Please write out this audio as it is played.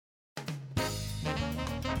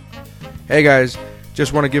Hey guys,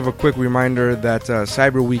 just want to give a quick reminder that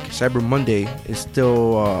Cyber Monday is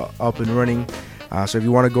still up and running. So if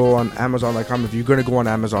you want to go on Amazon.com, if you're going to go on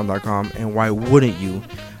Amazon.com, and why wouldn't you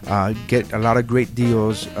get a lot of great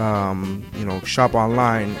deals, shop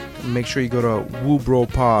online, make sure you go to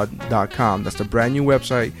woobropod.com. That's the brand new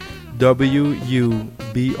website,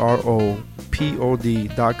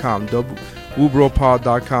 WUBROPOD.com,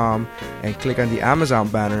 woobropod.com, and click on the Amazon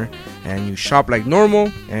banner, and you shop like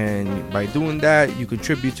normal. And by doing that, you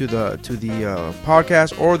contribute to the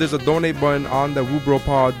podcast. Or there's a donate button on the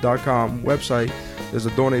woobropod.com website. There's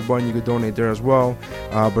a donate button, you can donate there as well.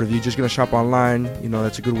 But if you're just gonna shop online,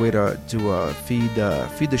 that's a good way to feed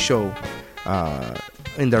the show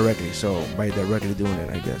indirectly. So by directly doing it,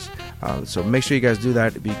 I guess. So make sure you guys do that.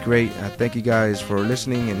 It'd be great. Thank you guys for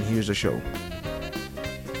listening, and here's the show.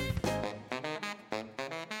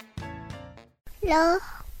 Hello.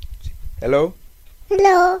 Hello.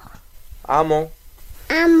 Hello. Amo.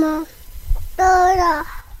 Amo. Dora.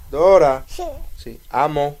 Dora. Sí. Sí.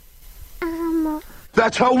 Amo. Amo.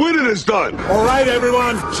 That's how winning is done. All right,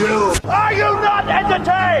 everyone, chill. Are you not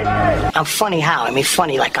entertained? I'm funny how? I mean,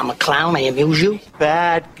 funny like I'm a clown. I amuse you.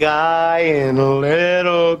 Bad guy in a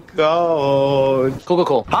little coat.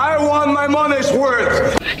 Cool. I want my money's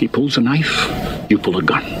worth. He pulls a knife, you pull a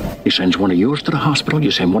gun. He sends one of yours to the hospital,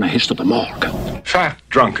 you send one of his to the morgue. Fat,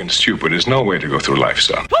 drunk, and stupid is no way to go through life,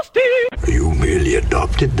 son. You merely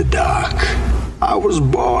adopted the dark. I was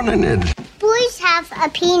born in it. Boys have a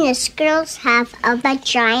penis, girls have a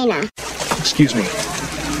vagina. Excuse me.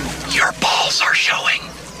 Your balls are showing.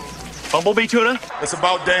 Bumblebee tuna? It's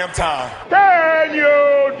about damn time. Can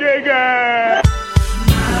you dig it?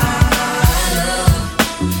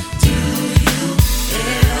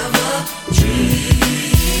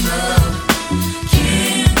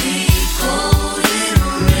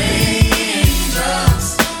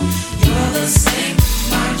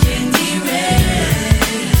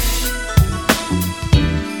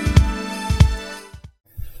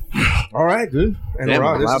 All right, dude. And Damn, we're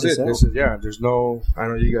on. loud This is as it. This is there's no. I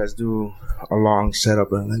know you guys do a long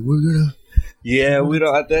setup, and like we're gonna. Yeah, we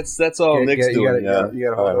don't. That's all Nick's doing. You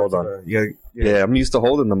gotta hold on. Yeah, I'm used to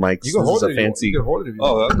holding the mics. You can hold it. Fancy. You can hold it if you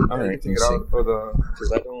Oh, want. okay. All right, All you can right, take it out for the.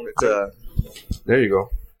 Because I don't. There you go.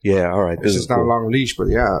 Yeah, all right. It's just not a long leash, but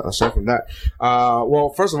yeah. Aside from that, well,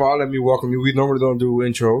 first of all, let me welcome you. We normally don't do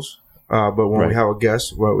intros, but when we have a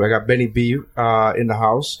guest, I got Benny B in the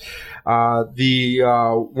house. The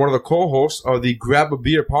one of the co-hosts of the Grab a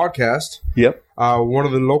Beer podcast. Yep. One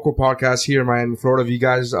of the local podcasts here in Miami, Florida. If you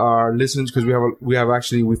guys are listening, because we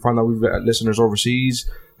found out we've got listeners overseas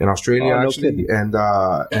in Australia, actually, and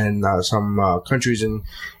some countries in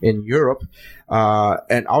Europe.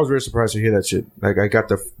 And I was very surprised to hear that shit. Like, I got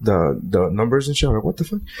the numbers and shit. I'm like, what the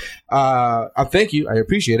fuck? Thank you. I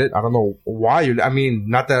appreciate it. I don't know why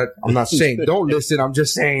not that I'm not saying don't listen. I'm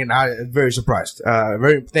just saying I'm very surprised.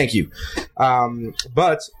 Thank you.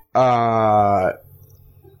 But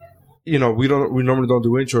we normally don't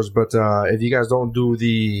do intros, but if you guys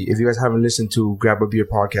haven't listened to Grab a Beer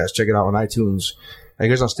podcast, check it out on iTunes. Are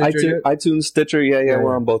you guys on Stitcher? iTunes, Stitcher, yeah,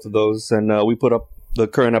 we're on both of those, and we put up the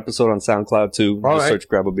current episode on SoundCloud too. Just search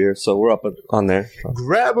Grab a Beer, so we're up on there.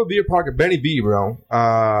 Grab a Beer podcast, Benny B, bro.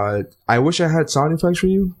 I wish I had sound effects for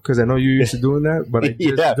you because I know you're used to doing that, but I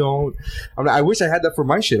just don't. I wish I had that for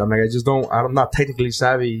my shit. I just don't. I'm not technically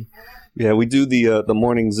savvy. Yeah, we do the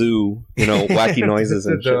morning zoo, wacky noises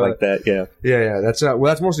and shit like that. Yeah. That's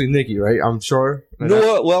that's mostly Nikki, right? I'm sure.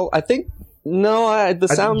 No, well, I think. No, the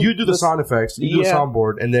sound. You do the sound effects. You do the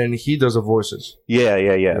soundboard, and then he does the voices. Yeah.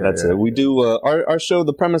 That's it. We do our show.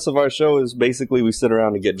 The premise of our show is basically we sit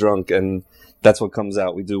around and get drunk, and that's what comes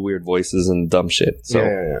out. We do weird voices and dumb shit. So,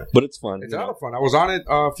 but it's fun. It's a lot of fun. I was on it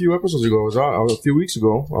a few episodes ago. I was on a few weeks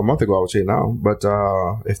ago, a month ago, I would say now, but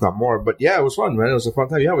if not more. But yeah, it was fun, man. It was a fun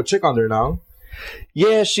time. You have a chick on there now.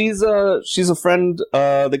 Yeah, she's a friend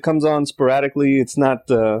that comes on sporadically. It's not.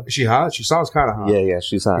 Is she hot? She sounds kind of hot. Yeah,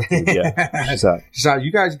 she's hot. Dude. Yeah, she's hot. She's hot.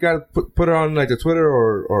 You guys got to put her on like the Twitter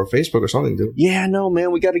or Facebook or something, dude. Yeah, no,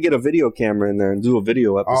 man, we got to get a video camera in there and do a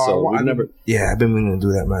video episode. I've been meaning to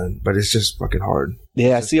do that, man, but it's just fucking hard.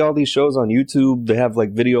 Yeah, I see all these shows on YouTube. They have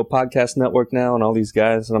like Video Podcast Network now and all these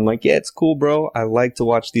guys. And I'm like, yeah, it's cool, bro. I like to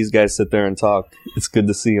watch these guys sit there and talk. It's good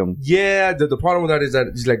to see them. Yeah, the problem with that is that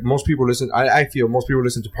it's like most people listen. I feel most people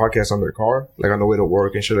listen to podcasts on their car, like on the way to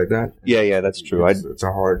work and shit like that. Yeah, that's true. It's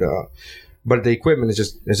a hard... but the equipment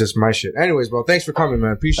is just my shit. Anyways, bro, thanks for coming,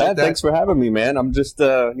 man. Appreciate that. Thanks for having me, man. I'm just,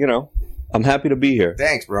 I'm happy to be here.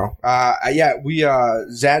 Thanks, bro. Yeah,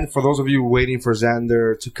 Xander, for those of you waiting for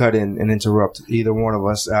Xander to cut in and interrupt either one of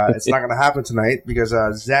us, it's not going to happen tonight because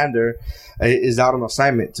Xander is out on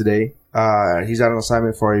assignment today. He's out on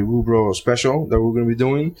assignment for a Woobro special that we're going to be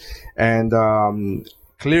doing. And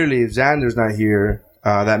clearly, if Xander's not here,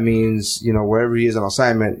 that means, wherever he is on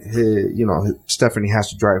assignment, Stephanie has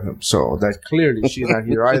to drive him. So that clearly she's not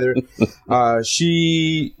here either.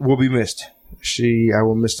 She will be missed. I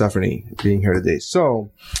will miss Stephanie being here today.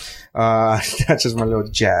 So, that's just my little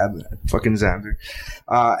jab. Fucking Xander.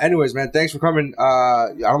 Anyways, man, thanks for coming. I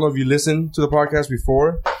don't know if you listened to the podcast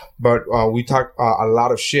before, but we talk a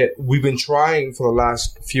lot of shit. We've been trying for the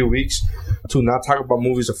last few weeks to not talk about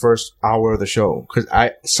movies the first hour of the show because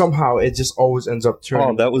somehow it just always ends up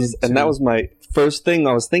turning. That was my first thing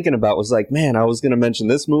I was thinking about. Was like, man, I was gonna mention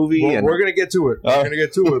this movie. Well, we're gonna get to it. We're gonna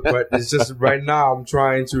get to it, but it's just right now I'm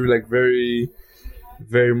trying to very,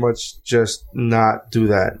 very much just not do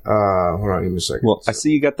that. Hold on, give me a second. Well, I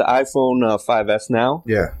see you got the iPhone 5S now.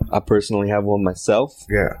 Yeah. I personally have one myself.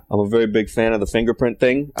 Yeah. I'm a very big fan of the fingerprint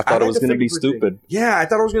thing. I thought it was going to be stupid. Yeah, I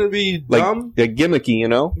thought it was going to be dumb. Like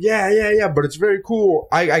gimmicky, Yeah, but it's very cool.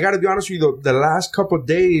 I got to be honest with you, though, the last couple of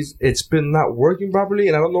days, it's been not working properly,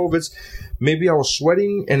 and I don't know if it's maybe I was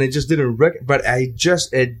sweating and it just didn't but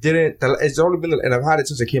it didn't. It's only been, and I've had it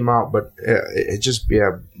since it came out, but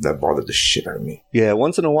that bothered the shit out of me. Yeah,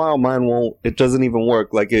 once in a while, mine won't. It doesn't even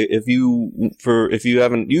work. Like if you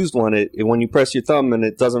haven't used one, when you press your thumb and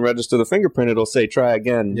it doesn't register the fingerprint, it'll say try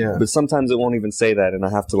again. Yeah. But sometimes it won't even say that, and I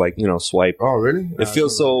have to swipe. Oh, really? It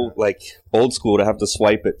feels so old school to have to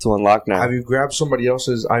swipe it to unlock now. Have you grabbed somebody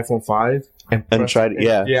else's iPhone 5 and tried it?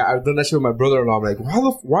 Yeah. Yeah, I've done that shit with my brother-in-law. I'm like,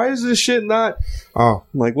 why is this shit not? Oh,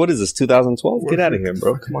 I'm like, what is this? 2012? Get out of here,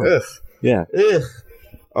 bro. Come on. Ugh. Yeah. Ugh.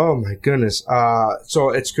 Oh my goodness.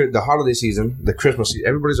 So it's the holiday season, the Christmas season.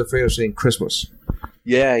 Everybody's afraid of saying Christmas.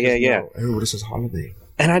 Yeah. Everybody says holiday.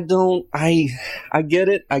 And I get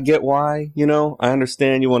it. I get why, I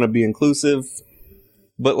understand you want to be inclusive,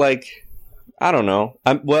 but I don't know.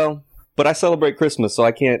 But I celebrate Christmas, so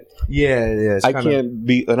I can't. Yeah. Can't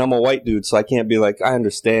be, and I'm a white dude, so I can't be like, I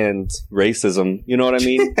understand racism. You know what I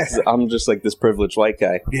mean? I'm just like this privileged white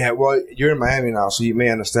guy. Yeah, well, you're in Miami now, so you may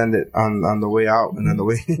understand it on the way out and on the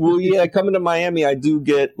way. Well, yeah, coming to Miami, I do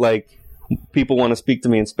get people want to speak to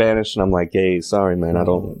me in Spanish, and I'm like, hey, sorry, man, I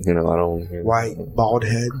don't. White, bald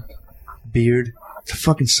head, beard, it's a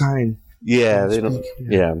fucking sign. Yeah, they don't.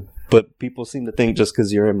 Yeah. But people seem to think just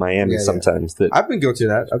because you're in Miami sometimes that I've been guilty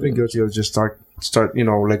of that. I've been guilty of just start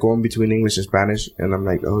going between English and Spanish, and I'm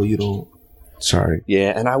like, oh, you don't. Sorry.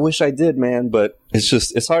 Yeah, and I wish I did, man, but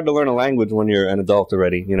it's hard to learn a language when you're an adult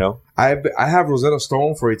already, I have Rosetta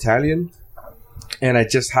Stone for Italian, and I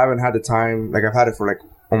just haven't had the time. I've had it for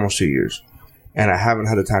almost 2 years, and I haven't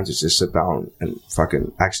had the time to just sit down and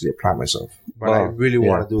fucking actually apply myself. But I really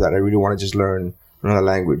want to do that. I really want to just learn another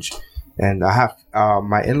language. And I have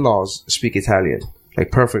my in-laws speak Italian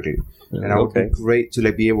perfectly, and I would be great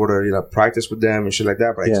to be able to practice with them and shit like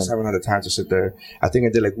that. But I just haven't had the time to sit there. I think I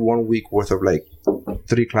did 1 week worth of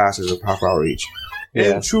 3 classes of half hour each.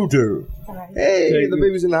 Yeah. Intruder. Hey, the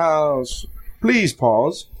baby's in the house. Please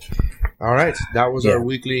pause. All right, that was our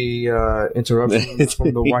weekly interruption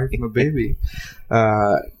from the wife and the baby.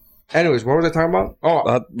 Anyways, what was I talking about?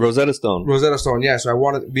 Oh, Rosetta Stone. Rosetta Stone, yeah. So I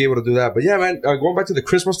wanted to be able to do that. But yeah, man, going back to the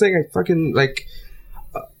Christmas thing, I fucking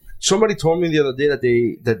somebody told me the other day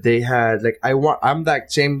that they had I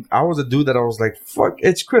was a dude that I was like, fuck,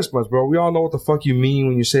 it's Christmas, bro. We all know what the fuck you mean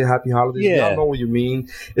when you say happy holidays. Yeah. We all know what you mean.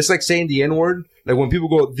 It's like saying the N-word. When people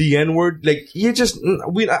go the N-word,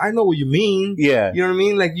 I know what you mean. Yeah. You know what I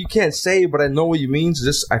mean? You can't say it, but I know what you mean. So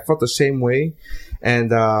I felt the same way.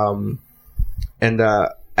 And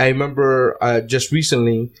I remember just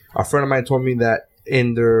recently, a friend of mine told me that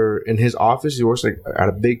in his office, he works at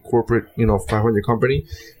a big corporate, 500 company,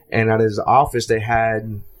 and at his office they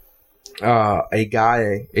had a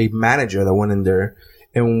manager that went in there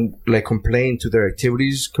and complained to their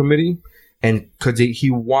activities committee, and because he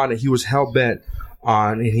was hell bent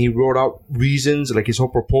on, and he wrote out reasons, his whole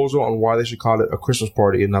proposal on why they should call it a Christmas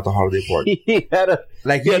party and not the holiday party. He had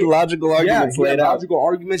logical arguments laid out. Logical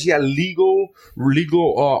arguments. He had legal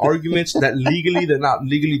arguments that legally they're not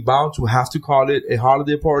legally bound to have to call it a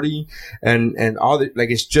holiday party, and all the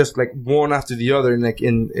it's just one after the other, and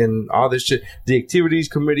in all this shit. The activities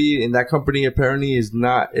committee in that company apparently is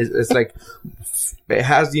not. It's it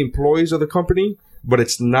has the employees of the company, but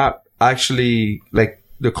it's not actually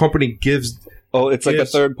the company gives. Oh, it's a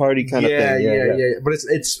third party kind of thing. Yeah. But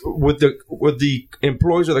it's with the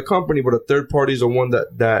employees of the company, but a third party is the one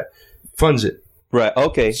that funds it. Right.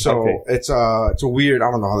 Okay. So okay. it's a weird.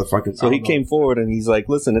 I don't know how the fucking. So he came forward and he's like,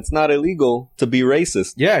 "Listen, it's not illegal to be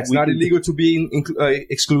racist. Yeah, it's not illegal to be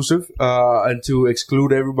exclusive and to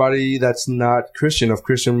exclude everybody that's not Christian of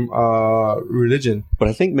Christian religion." But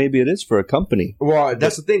I think maybe it is for a company. Well,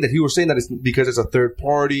 that's the thing that he was saying, that it's because it's a third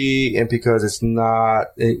party and because it's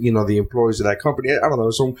not, the employees of that company. I don't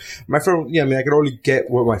know. So my friend, I could only get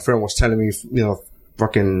what my friend was telling me,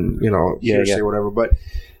 fucking, hearsay, whatever. But.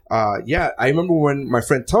 I remember when my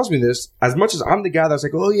friend tells me this, as much as I'm the guy that's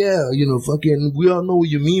like, oh yeah, fucking, we all know what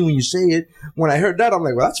you mean when you say it. When I heard that, I'm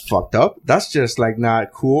like, well, that's fucked up. That's just like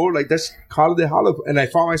not cool. Like, that's holiday. And I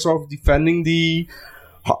found myself defending the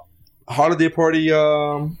holiday party.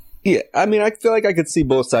 Yeah, I mean, I feel like I could see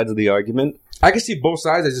both sides of the argument. I can see both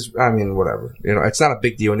sides. Whatever. It's not a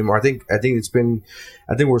big deal anymore. I think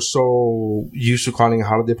we're so used to calling a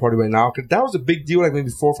holiday party right now, because that was a big deal like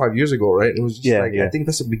maybe 4 or 5 years ago, right? It was just I think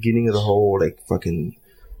that's the beginning of the whole like fucking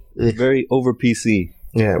very over PC.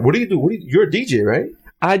 Yeah. What do you do? You're a DJ, right?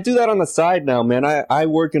 I do that on the side now, man. I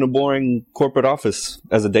work in a boring corporate office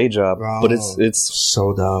as a day job, but it's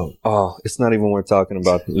so dumb. Oh, it's not even worth talking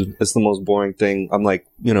about. It's the most boring thing. I'm like,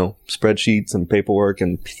 spreadsheets and paperwork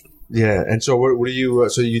and. Yeah, and so what do you?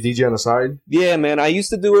 So you DJ on the side? Yeah, man. I used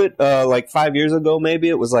to do it like 5 years ago. Maybe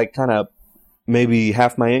it was like kind of maybe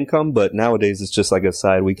half my income, but nowadays it's just like a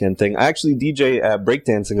side weekend thing. I actually DJ at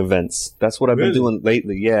breakdancing events. That's what I've been doing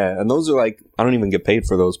lately. Yeah, and those are like I don't even get paid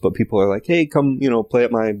for those, but people are like, "Hey, come, play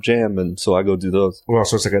at my jam," and so I go do those. Well,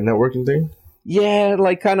 so it's like a networking thing. Yeah,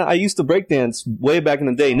 like kind of. I used to breakdance way back in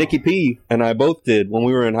the day. Nikki P and I both did when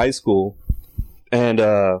we were in high school, and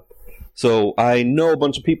so I know a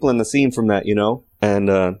bunch of people in the scene from that, and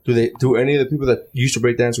do any of the people that used to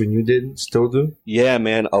break dance when you did still do? Yeah,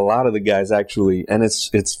 man, a lot of the guys actually, and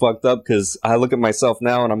it's fucked up because I look at myself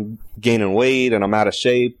now and I'm gaining weight and I'm out of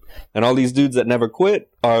shape, and all these dudes that never quit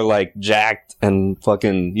are like jacked and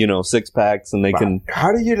fucking 6-packs, and they can.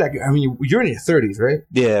 How do you you're in your 30s, right?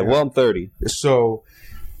 Yeah, well, I'm 30. So.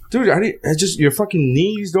 Dude, your fucking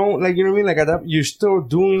knees don't, like, you know what I mean? Like, you're still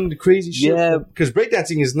doing the crazy shit. Yeah. Because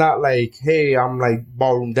breakdancing is not like, hey, I'm like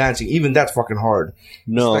ballroom dancing. Even that's fucking hard.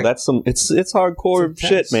 No, it's it's hardcore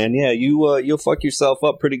shit, man. Yeah, you'll fuck yourself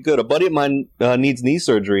up pretty good. A buddy of mine needs knee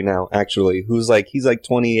surgery now, actually, he's like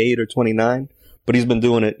 28 or 29, but he's been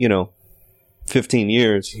doing it, 15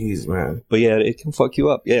 years. Jeez, man. But yeah, it can fuck you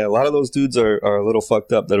up. Yeah, a lot of those dudes are a little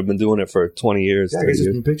fucked up that have been doing it for 20 years. Yeah, I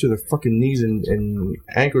just picture their fucking knees and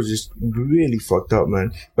ankles just really fucked up,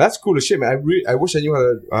 man. But that's cool as shit, man. I wish I knew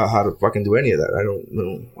how to fucking do any of that. I don't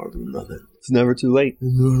know how to do nothing. It's never too late.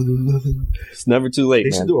 It's never too late,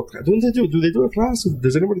 man. Do they do a class?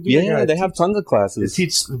 Does anybody do that? Yeah, they have tons of classes. They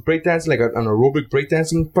teach breakdancing, like an aerobic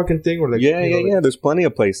breakdancing fucking thing? Or like Yeah. There's plenty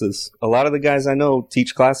of places. A lot of the guys I know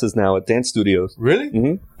teach classes now at dance studios. Really?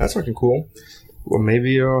 Mm-hmm. That's fucking cool. Well,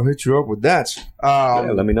 maybe I'll hit you up with that.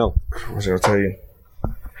 Let me know. What was I going to tell you?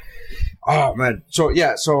 Oh, man. So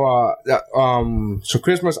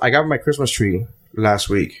Christmas, I got my Christmas tree last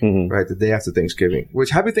week, right? The day after Thanksgiving. Which,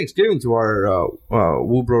 happy Thanksgiving to our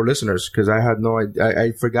Woobro listeners, because I had no idea.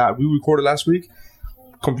 I forgot. We recorded last week.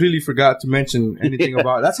 Completely forgot to mention anything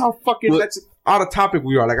about. That's how fucking that's out of topic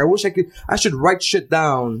we are. Like, I should write shit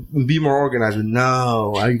down and be more organized. But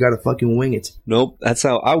no, you gotta fucking wing it. Nope, that's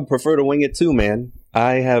how I would prefer to wing it too, man.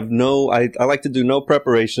 I like to do no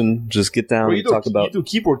preparation. Just get down and talk about. You do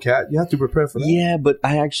Keyboard Cat. You have to prepare for that. Yeah, but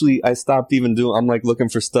I stopped even doing. I'm like looking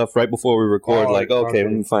for stuff right before we record. Okay,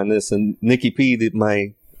 let me find this. And Nikki P,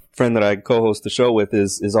 my friend that I co-host the show with,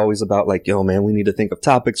 is always about like, yo, man, we need to think of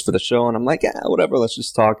topics for the show. And I'm like, yeah, whatever. Let's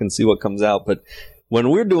just talk and see what comes out. But when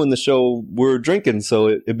we're doing the show, we're drinking, so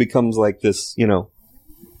it becomes like this,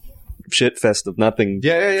 shit fest of nothing.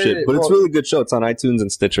 Yeah. But it's a really good show. It's on iTunes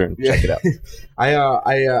and Stitcher. And check it out.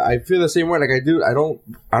 I feel the same way. Like,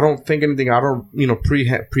 I don't think anything. I don't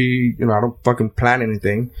I don't fucking plan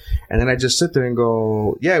anything. And then I just sit there and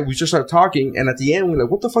go, yeah, we just start talking. And at the end, we're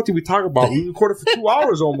like, what the fuck did we talk about? We recorded for 2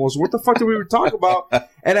 hours almost. What the fuck did we talk about?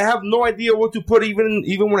 And I have no idea what to put, even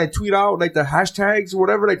when I tweet out like the hashtags or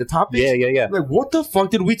whatever, like the topics. Yeah. Like, what the fuck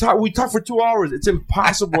did we talk? We talked for 2 hours. It's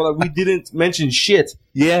impossible that we didn't mention shit.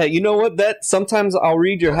 Yeah, you know what? That sometimes I'll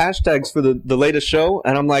read your hashtags for the latest show,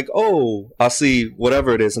 and I'm like, oh, I'll see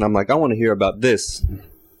whatever it is, and I'm like, I want to hear about this.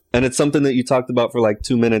 And it's something that you talked about for like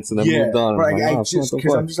 2 minutes and then moved on. But I'm just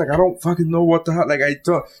like, I don't fucking know what the hell. Like,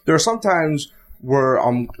 there are some times where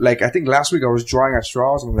I'm like, I think last week I was drawing at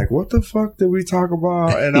straws. And I'm like, what the fuck did we talk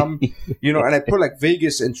about? And I'm, and I put like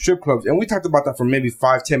Vegas and strip clubs, and we talked about that for maybe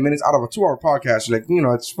 5-10 minutes out of a 2-hour podcast. Like,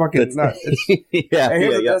 it's fucking nuts.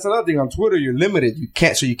 That's another thing. On Twitter, you're limited. You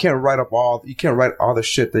can't write all the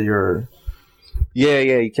shit that you're. Yeah,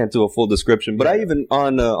 you can't do a full description. But I even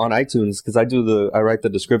on iTunes, because I write the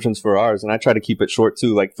descriptions for ours, and I try to keep it short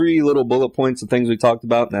too, like 3 little bullet points of things we talked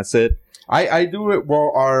about, and that's it. I do it.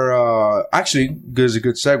 Well, actually, there's a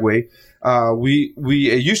good segue.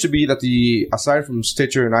 It used to be that aside from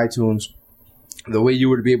Stitcher and iTunes, the way you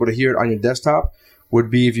would be able to hear it on your desktop would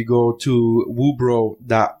be if you go to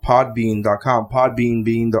woobro.podbean.com. Podbean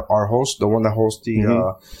being our host, the one that hosts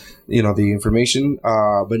the, the information.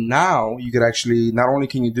 But now you could actually, not only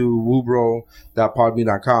can you do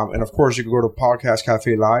woobro.podbean.com, and of course you can go to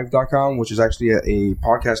podcastcafelive.com, which is actually a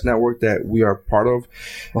podcast network that we are part of.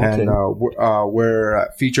 Okay. And, we're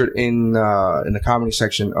featured in the comedy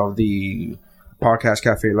section of the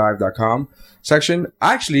podcastcafelive.com section.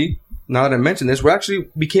 Actually, now that I mentioned this, we actually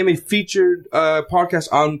became a featured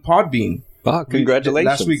podcast on Podbean. Oh,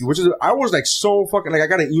 congratulations. Last week, I was like so fucking, like I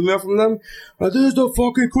got an email from them. Like, this is the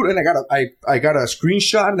fucking cool. And I got a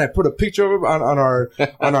screenshot and I put a picture of it on our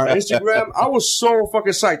Instagram. I was so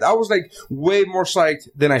fucking psyched. I was like way more psyched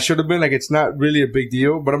than I should have been. Like, it's not really a big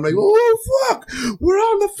deal, but I'm like, oh fuck, we're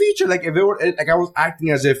on the feature. Like if it were, like I was acting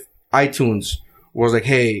as if iTunes was like,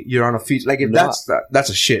 hey, you're on a feature. Like, if that's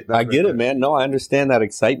a shit. I get it, man. No, I understand that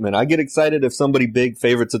excitement. I get excited if somebody big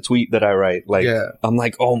favorites a tweet that I write. Like, I'm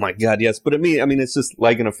like, oh my God, yes. But I mean, it's just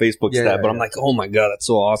liking a Facebook stat, but I'm like, oh my God, that's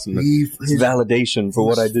so awesome. It's validation for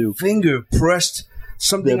what I do. Finger pressed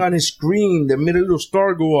something on his screen that made a little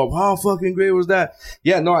star go up. How fucking great was that?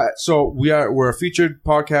 Yeah, no, so we're a featured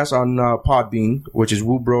podcast on Podbean, which is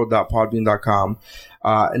woobro.podbean.com.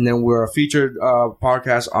 And then we're a featured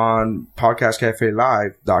podcast on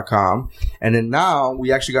podcastcafelive.com. And then now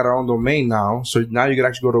we actually got our own domain now. So now you can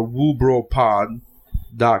actually go to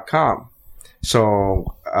woobropod.com.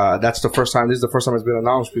 So that's the first time. This is the first time it's been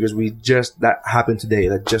announced because that happened today.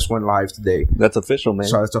 That just went live today. That's official, man.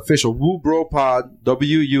 So it's official. Woobropod,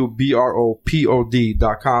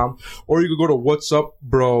 WUBROPOD.com. Or you can go to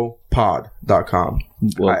whatsupbropod.com.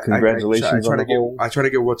 Well, congratulations on the whole. I tried to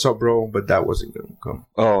get What's Up Bro, but that wasn't going to come.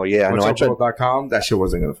 Oh, yeah. Whatsupbro.com, that shit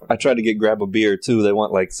wasn't going to come. I tried to get Grab a Beer, too. They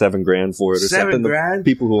want like $7,000 for it or something. $7,000?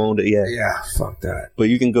 People who owned it, yeah. Yeah, fuck that. But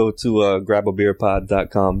you can go to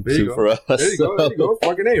grababeerpod.com too for us. There you go.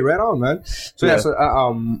 Fucking A, right on, man. So,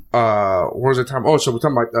 what was the time? Oh, so we're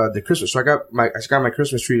talking about the Christmas. So I got my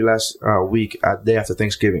Christmas tree last week, day after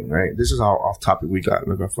Thanksgiving, right? This is how off topic we got.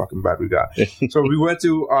 Look how fucking bad we got. So we went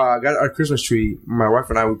to, got our Christmas tree. My wife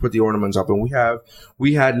and I, we put the ornaments up, and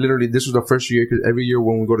we had literally, this was the first year, because every year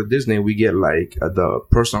when we go to Disney, we get like the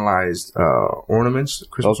personalized ornaments,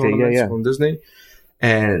 Christmas ornaments from Disney.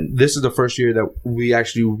 And this is the first year that we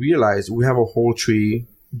actually realized we have a whole tree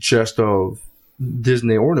just of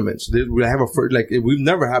Disney ornaments. We have we've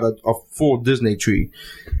never had a full Disney tree.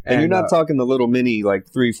 And you're not talking the little mini, like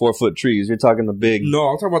 3-4 foot trees. You're talking the big. No,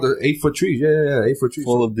 I'm talking about the 8-foot trees. Yeah, 8-foot trees.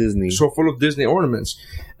 Full of Disney. So full of Disney ornaments.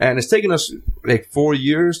 And it's taken us like 4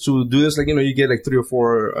 years to do this. Like, you get like 3 or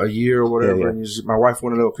 4 a year or whatever. Yeah. And my wife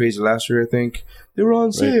went a little crazy last year, I think. They were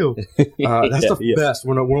on sale. That's the best.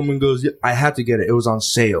 When a woman goes, I had to get it. It was on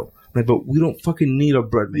sale. I'm like, but we don't fucking need a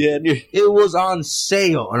bread maker. Yeah, it was on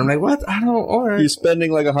sale. And I'm like, what? all right. You're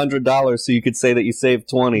spending like $100 so you could say that you saved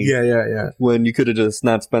 20. Yeah. When you could have just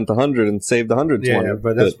not spent 100 and saved 120. Yeah,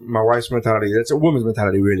 but that's my wife's mentality. That's a woman's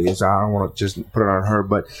mentality, really. So I don't want to just put it on her.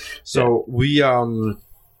 But so we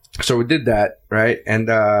did that, right? And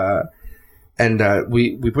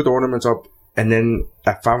we put the ornaments up, and then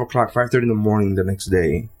at 5:30 in the morning the next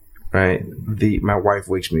day, right? My wife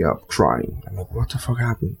wakes me up crying. I'm like, what the fuck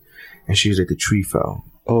happened? And she's like, the tree fell.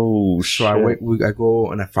 Oh, shit. So I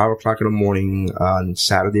go, and at 5:00 in the morning, on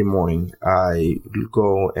Saturday morning, I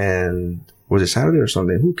go and, was it Saturday or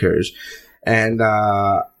Sunday? Who cares? And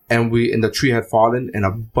the tree had fallen, and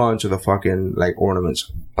a bunch of the fucking, like,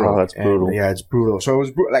 ornaments broke. Oh, that's brutal. And, yeah, it's brutal. So it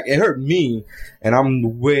was, like, it hurt me, and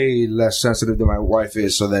I'm way less sensitive than my wife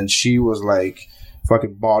is. So then she was, like,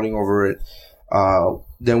 fucking bawling over it.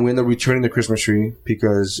 Then we ended up returning the Christmas tree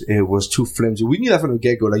because it was too flimsy. We knew that from the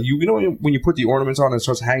get-go. Like, you know when you put the ornaments on and it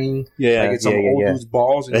starts hanging? Yeah, like it's some old dude's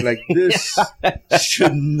balls. And you're like, this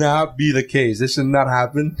should not be the case. This should not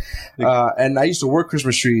happen. And I used to work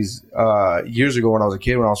Christmas trees years ago when I was a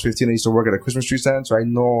kid. When I was 15, I used to work at a Christmas tree stand. So I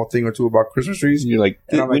know a thing or two about Christmas trees. And you're like,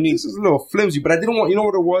 this is a little flimsy. But I didn't want, you know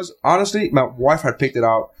what it was? Honestly, my wife had picked it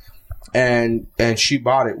out and she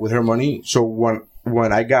bought it with her money. So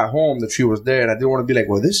when I got home, the tree was there, and I didn't want to be like,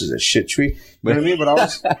 well, this is a shit tree. You know what I mean? But I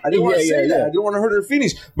didn't want to say that. I didn't want to hurt her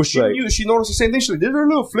feelings. But she knew, she noticed the same thing. She's like, they're a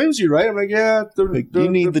little flimsy, right? I'm like, yeah. You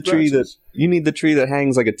need the tree that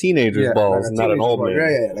hangs like a teenager's balls, like not an old man.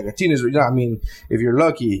 Yeah, like a teenager. You know, I mean, if you're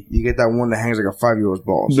lucky, you get that one that hangs like a 5-year-old's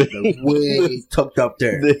balls. Like way tucked up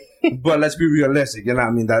there. But let's be realistic. You know,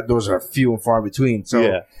 I mean, that those are few and far between. So,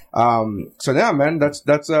 yeah, man, that's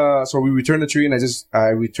so we returned the tree, and I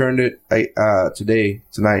returned it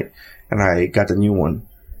tonight, and I got the new one,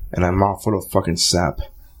 and I'm all full of fucking sap,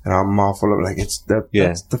 and I'm all full of like that's the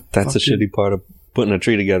shitty part of putting a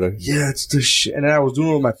tree together. Yeah, it's the shit. And then I was doing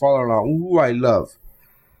it with my father-in-law, who I love,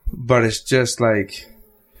 but it's just like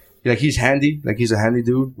he's handy, like he's a handy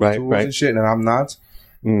dude, right, and shit, and I'm not,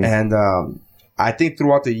 and I think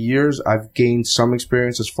throughout the years, I've gained some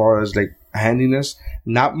experience as far as like handiness.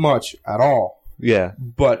 Not much at all. Yeah.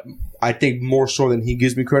 But I think more so than he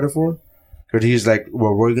gives me credit for. Because he's like,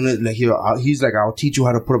 well, we're going to, like, he's like, I'll teach you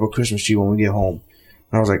how to put up a Christmas tree when we get home.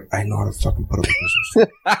 And I was like, I know how to fucking put up a Christmas tree.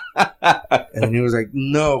 And then he was like,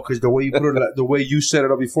 no, because the way you put it, the way you set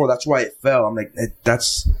it up before, that's why it fell. I'm like,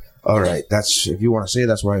 that's, all right. That's, if you want to say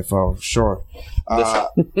that's why it fell, sure.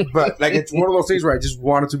 But like, it's one of those things where I just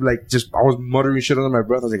wanted to be like, I was muttering shit under my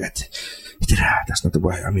breath. I was like, that's not the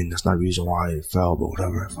way. I mean, that's not the reason why it fell, but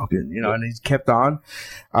whatever. Fucking, you know. And he kept on.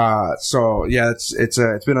 So yeah,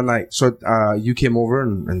 it's been a night. So you came over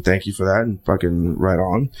and thank you for that and fucking right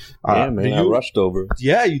on. Yeah, man, I rushed over.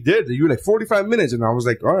 Yeah, you did. You were like 45 minutes, and I was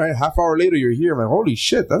like, all right, half hour later you're here. I'm like, holy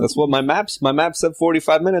shit, that's what my map said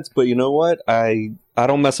 45 minutes. But you know what? I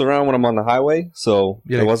don't mess around when I'm on the highway, so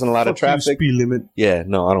there wasn't a lot of traffic. Speed limit. Yeah,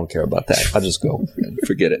 no, I don't care about that. I just go and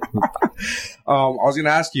forget it. I was gonna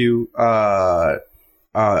ask you. I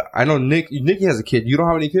know Nikki has a kid. You don't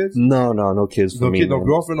have any kids? No kids for me. No kid, no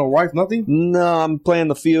girlfriend, no wife, nothing. No, I'm playing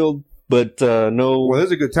the field, but no. Well,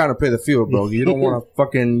 there's a good time to play the field, bro. You don't want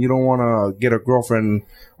to get a girlfriend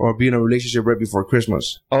or be in a relationship right before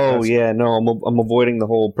Christmas. Oh yeah, no, I'm avoiding the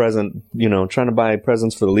whole present. You know, trying to buy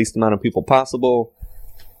presents for the least amount of people possible.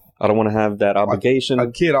 I don't want to have that obligation.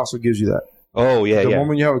 A kid also gives you that. Oh yeah, the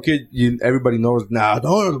moment you have a kid, everybody knows. Nah,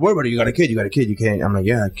 don't worry about it. You got a kid. You can't. I'm like,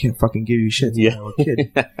 yeah, I can't fucking give you shit. Yeah,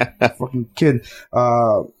 you have a kid. Fucking kid.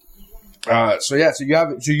 So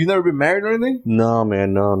you never been married or anything? No,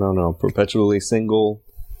 man, no. Perpetually single.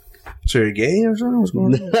 So you're gay or something? What's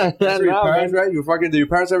going on? So your parents, right? Did your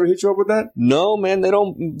parents ever hit you up with that? No, man, they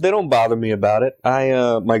don't bother me about it.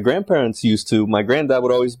 My grandparents used to. My granddad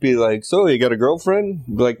would always be like, "So you got a girlfriend?"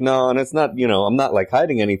 Be like, no, and it's not. You know, I'm not like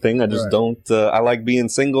hiding anything. I just don't. I like being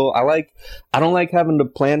single. I don't like having to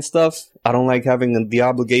plan stuff. I don't like having the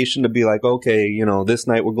obligation to be like, okay, you know, this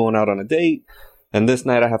night we're going out on a date. And this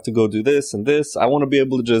night I have to go do this and this. I want to be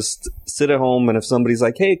able to just sit at home, and if somebody's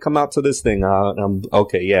like, "Hey, come out to this thing," I'm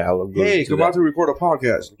okay. Yeah, I'll go. Hey, come out to record a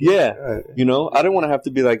podcast. Yeah, you know, I don't want to have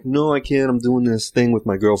to be like, "No, I can't. I'm doing this thing with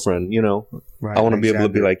my girlfriend." You know, right, I want to be able to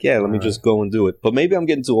be like, "Yeah, let me just go and do it." But maybe I'm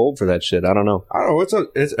getting too old for that shit. I don't know.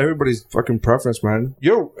 It's everybody's fucking preference, man.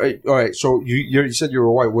 You're all right. So you said you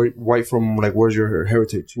were white from like, where's your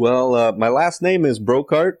heritage? Well, my last name is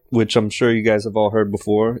Brokart, which I'm sure you guys have all heard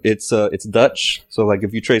before. It's Dutch. So, like,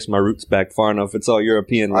 if you trace my roots back far enough, it's all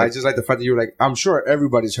European. I just like the fact that you're like, I'm sure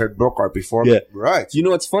everybody's heard Brokart before. Yeah. Right. You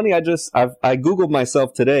know, it's funny. I Googled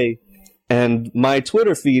myself today, and my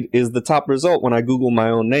Twitter feed is the top result when I Google my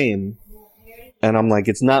own name. And I'm like,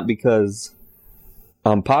 it's not because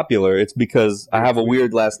I'm popular. It's because I have a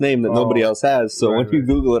weird last name that nobody else has. So when you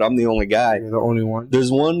Google it, I'm the only guy. You're the only one.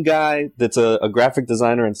 There's one guy that's a graphic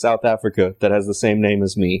designer in South Africa that has the same name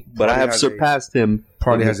as me, but I have surpassed him.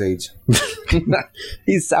 Probably has AIDS.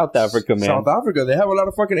 He's South Africa, man. South Africa. They have a lot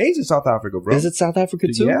of fucking AIDS in South Africa, bro. Is it South Africa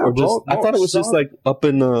too? Yeah, or just, I thought it was just like up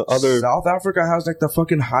in the other. South Africa has like the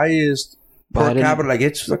fucking highest per capita. Like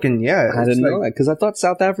it's fucking I didn't know that because I thought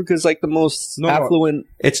South Africa is like the most affluent.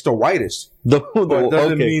 It's the whitest. But it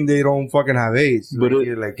doesn't mean they don't fucking have AIDS. But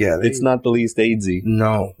it's not the least AIDSy.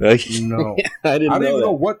 No. I don't even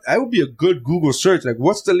know what. That would be a good Google search. Like,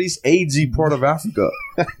 what's the least AIDSy part of Africa?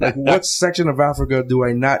 Like, what section of Africa do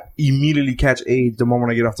I not immediately catch AIDS the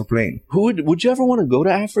moment I get off the plane? Would you ever want to go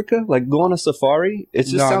to Africa? Like, go on a safari? It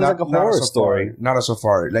just sounds like a horror story. Not a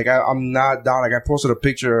safari. Like, I'm not down. Like, I posted a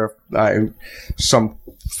picture of some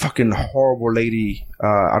fucking horrible lady.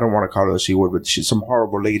 I don't want to call her a C word, but she's some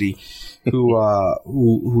horrible lady.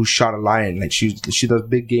 who shot a lion. Like she does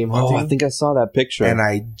big game hunting. Oh, I think I saw that picture. And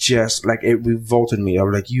I just like it revolted me. I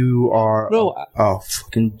was like, you are a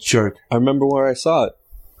fucking jerk. I remember where I saw it.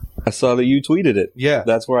 I saw that you tweeted it. Yeah,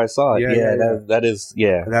 that's where I saw it. That is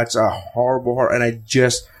That's a horrible. And I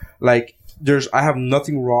just like. I have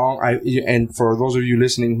nothing wrong. And for those of you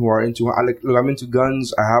listening who are into, I'm into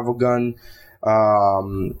guns. I have a gun.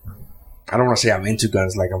 I don't want to say I'm into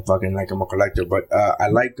guns like I'm a collector, but I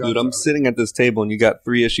like guns. Dude, I'm sitting at this table and you got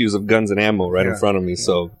 3 issues of Guns and Ammo right in front of me.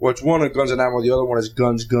 So which one of Guns and Ammo? The other one is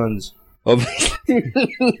Guns. Oh,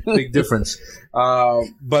 Big difference.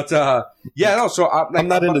 Yeah, no. So I'm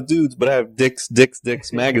not into dudes, but I have Dicks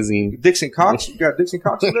magazine. Dicks and Cox. You got Dicks and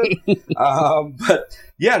Cox in there. But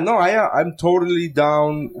yeah, no, I'm totally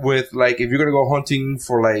down with like if you're gonna go hunting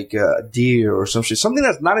for like deer or some shit, something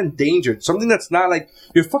that's not endangered, something that's not like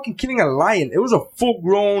you're fucking killing a lion. It was a full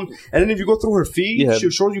grown, and then if you go through her feed, she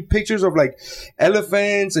shows you pictures of like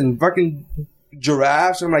elephants and fucking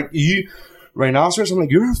giraffes. I'm like rhinoceros. I'm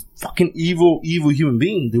like, you're a fucking evil human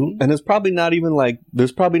being, dude. And there's probably not even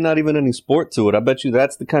any sport to it. I bet you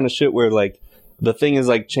that's the kind of shit where like the thing is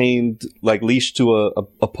like chained, like leashed to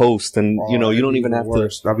a post, and you don't even have to.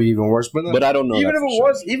 That'd be even worse. But I don't know. Even if it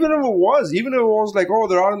was like, oh,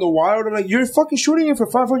 they're out in the wild. I'm like, you're fucking shooting it for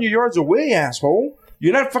 500 yards away, asshole.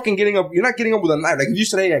 You're not fucking getting up. You're not getting up with a knife. Like if you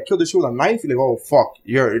said, "Hey, I killed this shit with a knife," you're like, "Oh fuck,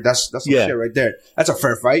 that's some shit right there." That's a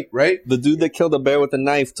fair fight, right? The dude that killed a bear with a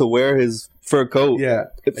knife to wear his fur coat,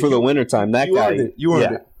 for the wintertime. That guy, you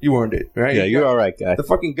earned it, right? Yeah, you're all right, guy. The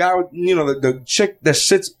fucking guy with the chick that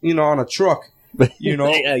sits on a truck,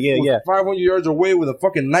 yeah. 500 yards away with a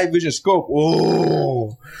fucking night vision scope.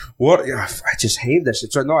 Oh, what? I just hate that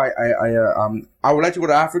shit. So no, I would like to go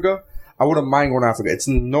to Africa. I wouldn't mind going to Africa. It's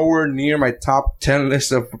nowhere near my top 10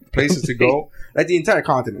 list of places to go. Like the entire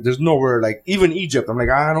continent. There's nowhere, like, even Egypt. I'm like,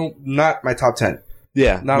 not my top 10.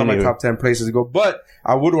 Yeah. Not on my top 10 places to go. But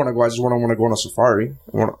I would want to go. I just want to go on a safari.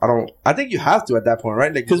 I think you have to at that point,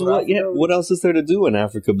 right? Because like, what else is there to do in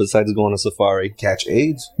Africa besides go on a safari? Catch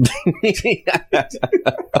AIDS.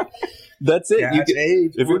 That's it.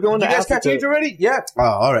 AIDS. If you're going to Africa, you guys catch AIDS already? Yeah. Oh,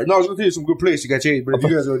 all right. No, I was going to tell you some good place to catch AIDS, but if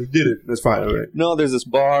you guys already did it, that's fine. All right. No, there's this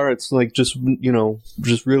bar. It's like just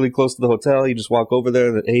really close to the hotel. You just walk over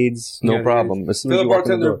there. The AIDS, no problem. As soon as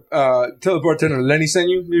tell the bartender, Lenny sent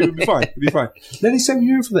you. You'll be fine. You'll be fine. Lenny sent you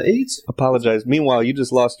here for the AIDS? Apologize. Meanwhile, you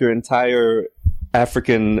just lost your entire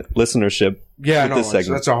African listenership. Yeah, no,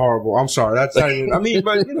 that's a horrible. I'm sorry. That's not even. I mean,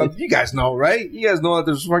 but you guys know, right? You guys know that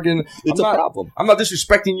there's fucking. It's a problem. I'm not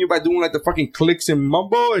disrespecting you by doing like the fucking clicks and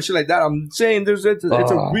mumbo and shit like that. I'm saying it's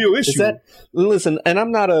a real issue. Listen, and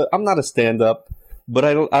I'm not a stand up, but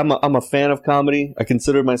I'm a fan of comedy. I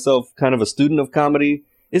consider myself kind of a student of comedy.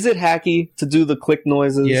 Is it hacky to do the click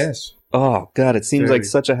noises? Yes. Oh God, it seems like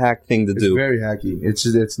such a hack thing to do. It's very hacky.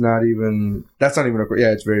 It's not even. That's not even a.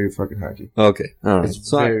 Yeah, it's very fucking hacky. Okay, all right.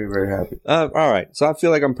 It's very hacky. All right. So I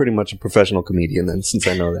feel like I'm pretty much a professional comedian then, since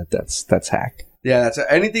I know that's hack. Yeah,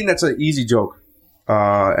 anything that's an easy joke.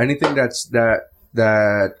 Anything would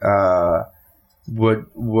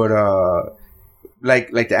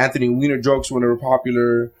like the Anthony Weiner jokes when they were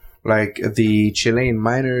popular. Like the Chilean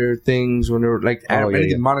minor things when they're like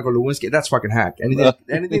Monica Lewinsky, that's fucking hack.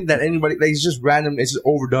 Anything that anybody like, it's just random, it's just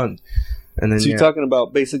overdone. And then so you're talking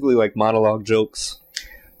about basically like monologue jokes.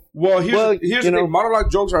 Well, here's the thing.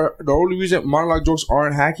 Monologue jokes are the only reason monologue jokes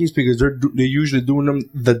aren't hacky is because they're usually doing them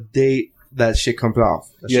the day that shit comes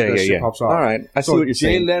off. Shit pops off. All right, I see what you're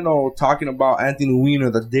saying. Jay Leno talking about Anthony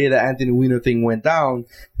Weiner the day that Anthony Weiner thing went down.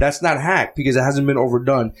 That's not hack because it hasn't been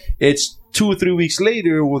overdone. It's 2 or 3 weeks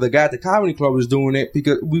later, where the guy at the comedy club is doing it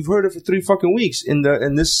because we've heard it for 3 fucking weeks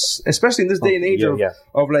especially in this day and age of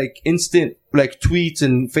like instant like tweets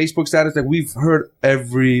and Facebook status. Like we've heard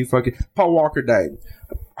every fucking. Paul Walker died.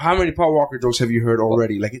 How many Paul Walker jokes have you heard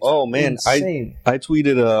already? Like, it's insane. I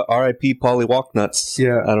tweeted R.I.P. Polly Walknuts.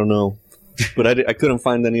 Yeah, I don't know. But I couldn't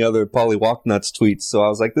find any other Polly Walknuts tweets, so I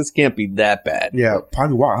was like, this can't be that bad. Yeah,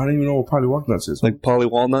 Polly Walk. I don't even know what Polly Walknuts is. Like Polly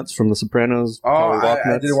Walnuts from The Sopranos. Oh,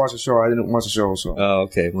 I didn't watch the show. So. Oh,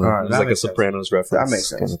 okay. Well, it was like a Sopranos reference. That makes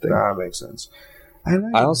sense. That makes sense.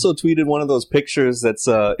 I also tweeted one of those pictures that's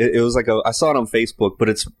it was like I saw it on Facebook, but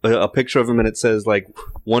it's a picture of him and it says like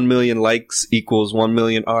 1 million likes equals 1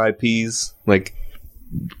 million RIPs, like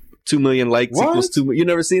 2 million likes equals 2 million. You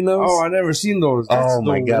never seen those? Oh, I never seen those. That's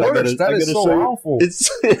my God. That is so awful. It's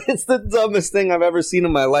the dumbest thing I've ever seen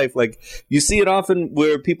in my life. Like, you see it often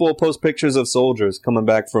where people post pictures of soldiers coming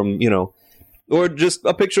back from, or just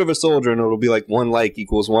a picture of a soldier and it'll be like 1 like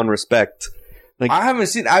equals 1 respect. Like, what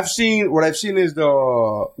I've seen is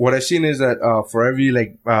that for every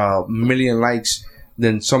like million likes,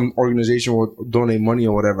 then some organization will donate money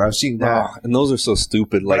or whatever. I've seen that, and those are so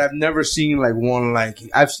stupid. But I've never seen like 1 like.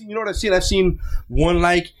 I've seen, I've seen 1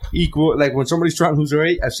 like equal, like when somebody's trying to lose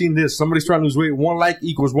weight. I've seen this. Somebody's trying to lose weight. 1 like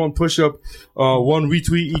equals 1 push up. 1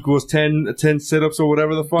 retweet equals 10 sit ups or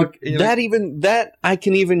whatever the fuck. I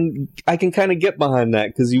can kind of get behind that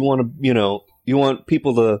because you want to, you want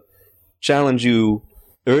people to challenge you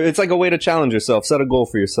Or it's like a way to challenge yourself, set a goal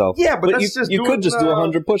for yourself. Yeah, but that's you could just do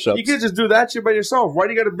 100 push-ups. You could just do that shit by yourself. Why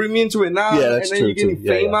do you got to bring me into it now? Yeah, that's and then true, you're getting too.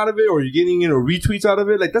 fame out of it, or you're getting retweets out of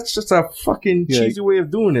it. Like that's just a fucking cheesy way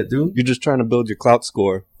of doing it, dude. You're just trying to build your clout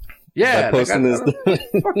score. Yeah, by posting this.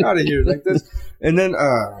 Fuck out of here, like this. And then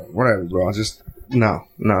whatever, bro. I'll just no,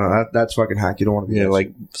 that's fucking hack. You don't want to be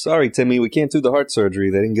like, sorry, Timmy, we can't do the heart surgery.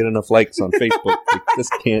 They didn't get enough likes on Facebook. Like, this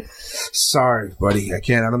can't. Sorry, buddy. I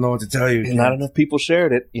can't. I don't know what to tell you. Not enough people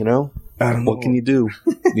shared it, you know? What can you do?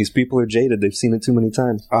 These people are jaded. They've seen it too many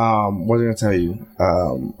times. What was I going to tell you?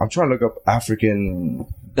 I'm trying to look up African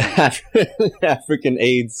AIDS.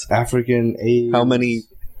 African AIDS. How many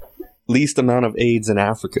least amount of AIDS in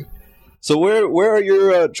Africa? So where are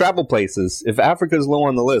your travel places? If Africa's low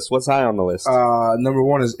on the list, what's high on the list? Number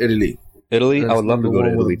one is Italy. Italy? I would love to go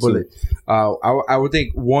to Italy too. I would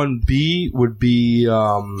think 1B would be.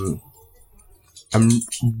 I'm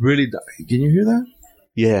really. Can you hear that?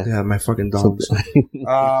 Yeah, my fucking dog.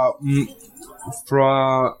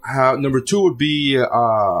 Number two would be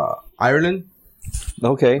Ireland.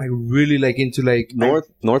 Okay, I really into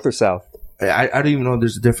north or south. I don't even know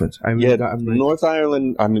there's a difference. North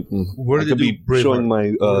Ireland. Where do they do Braveheart? Where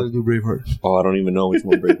do they do Braveheart? Oh, I don't even know which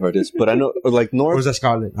one Braveheart is, but I know North. Or is that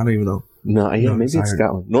Scotland? I don't even know. No, maybe it's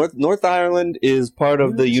Scotland. North Ireland is part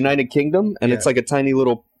of the United Kingdom, and it's like a tiny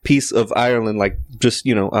little piece of Ireland, like just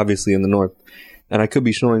obviously in the north. And I could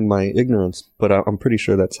be showing my ignorance, but I'm pretty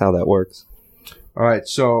sure that's how that works. All right,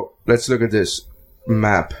 so let's look at this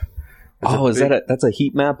map. That's a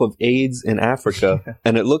heat map of AIDS in Africa,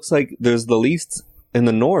 and it looks like there's the least in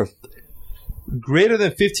the north. Greater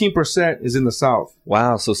than 15% is in the south.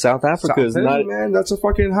 Wow, so South Africa is not... Man, that's a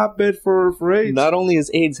fucking hotbed for AIDS. Not only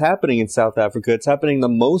is AIDS happening in South Africa, it's happening the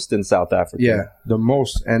most in South Africa. Yeah, the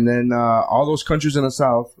most. And then all those countries in the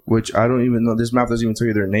south, which I don't even know, this map doesn't even tell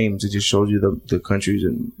you their names. It just shows you the countries.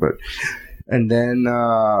 And then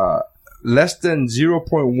less than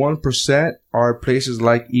 0.1% are places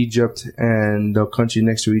like Egypt and the country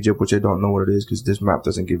next to Egypt, which I don't know what it is because this map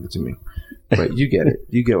doesn't give it to me. But you get it.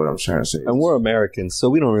 You get what I'm trying to say. And we're Americans, so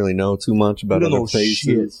we don't really know too much about other places.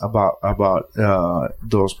 Shit about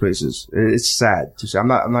those places. It's sad to say. I'm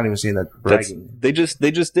not even saying that bragging. They just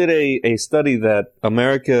did a study that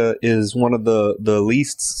America is one of the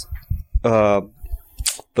least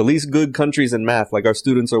good countries in math. Like our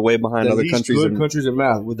students are way behind other countries. The least good countries in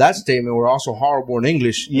math. With that statement, we're also horrible in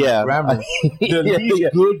English. Yeah, grammar. The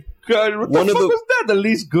least good. God, what the fuck was that? The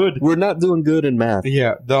least good. We're not doing good in math.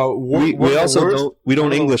 Yeah, we also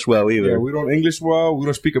don't English well either. Yeah, we don't English well. We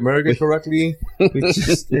don't speak American correctly.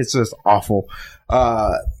 It's just awful.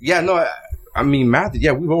 I mean math.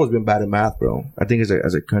 Yeah, we've always been bad at math, bro. I think as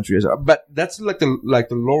a country, but that's like the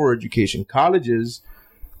lower education, colleges,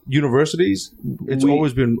 universities. It's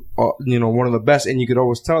always been one of the best, and you could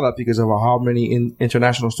always tell that because of how many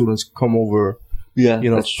international students come over. Yeah,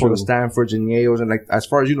 for the Stanfords and Yales, and like as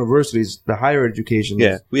far as universities, the higher education.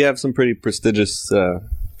 Yeah, we have some pretty prestigious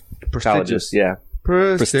colleges. Yeah,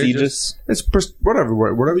 prestigious. It's whatever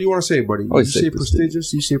you want to say, buddy. You say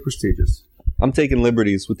prestigious. You say prestigious. I'm taking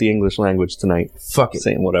liberties with the English language tonight. Fuck it,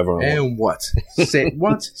 saying whatever. And what? Say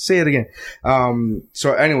what? Say it again.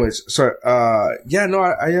 So, anyways,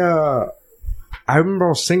 I remember I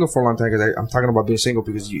was single for a long time because I'm talking about being single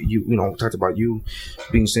because you talked about you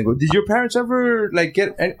being single. Did your parents ever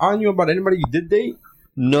get on you about anybody you did date?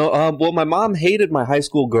 No. Well, my mom hated my high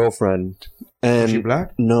school girlfriend. And was she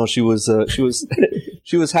black? No, she was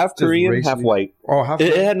she was half Korean, half white. Oh, half.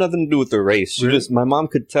 It had nothing to do with the race. My mom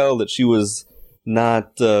could tell that she was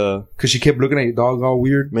not because she kept looking at your dog all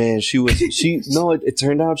weird. Man, it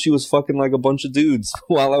turned out she was fucking like a bunch of dudes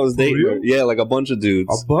while I was dating her. Yeah, like a bunch of dudes.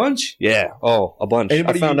 A bunch? Yeah. Oh, a bunch.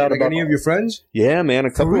 Anybody I found out about any of your friends? Yeah, man,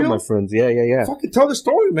 a couple of my friends. Yeah. Fucking tell the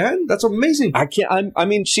story, man. That's amazing. I can't. I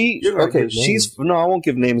mean, I won't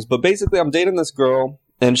give names, but basically, I'm dating this girl,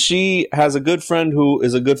 and she has a good friend who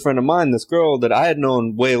is a good friend of mine. This girl that I had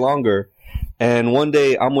known way longer, and one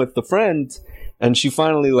day I'm with the friend. And she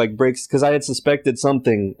finally breaks because I had suspected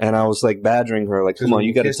something, and I was badgering her, come on,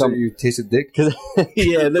 you got to tell me. You tasted dick?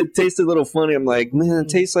 Yeah, that tasted a little funny. I'm like, man, it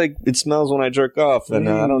tastes like it smells when I jerk off, and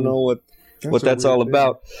I don't know what that's all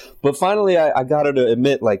about. But finally, I got her to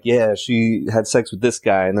admit, she had sex with this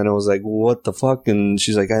guy, and then it was like, what the fuck? And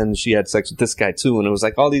she's like, and she had sex with this guy too, and it was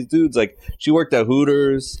all these dudes. She worked at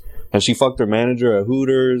Hooters, and she fucked her manager at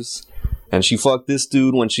Hooters. And she fucked this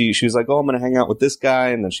dude when she was like, oh, I'm going to hang out with this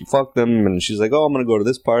guy. And then she fucked him. And she's like, oh, I'm going to go to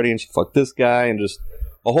this party. And she fucked this guy. And just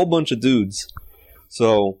a whole bunch of dudes.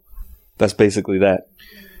 So that's basically that.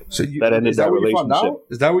 So that ended that relationship.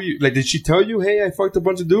 Is that what you, did she tell you, hey, I fucked a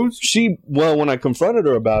bunch of dudes? When I confronted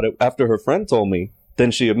her about it after her friend told me,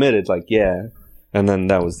 then she admitted, like, yeah. And then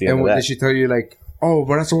that was the end And of what that. did she tell you? Like, oh,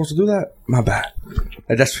 we're not supposed to do that? My bad.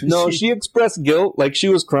 And that's No, she expressed guilt. Like, she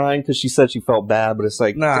was crying because she said she felt bad, but it's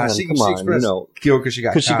like, Nah, damn, she come on, expressed you know. guilt because she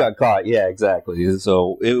got Because she got caught. Yeah, exactly.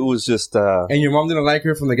 So it was just... And your mom didn't like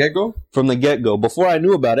her from the get-go? from the get-go, before I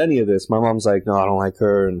knew about any of this, my mom's like, no, I don't like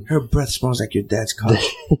her. And Her breath smells like your dad's car.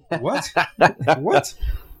 What? What?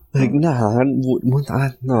 like, nah,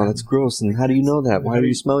 no, that's gross. And how do you know that? Why are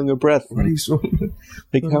you smelling her breath? What are you so...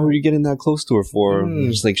 Like, how are you getting that close to her for?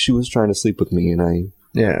 Just like, she was trying to sleep with me, and I...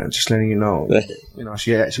 Yeah, just letting you know. You know,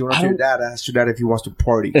 she went up to your dad, asked your dad if he wants to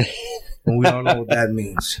party. And we don't know what that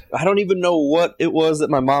means. I don't even know what it was that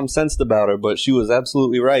my mom sensed about her, but she was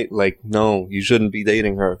absolutely right. Like, no, you shouldn't be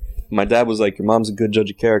dating her. My dad was like, your mom's a good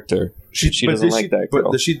judge of character. She doesn't like that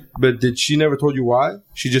girl. But did she never told you why?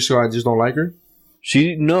 She just said, I just don't like her?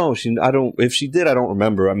 If she did, I don't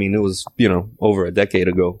remember. I mean, it was, over a decade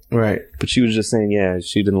ago. Right. But she was just saying, yeah,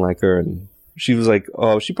 she didn't like her. And she was like,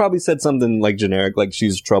 oh, she probably said something like generic, like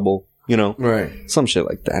she's trouble, Right. Some shit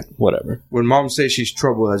like that. Whatever. When mom says she's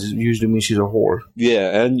trouble, that usually means she's a whore.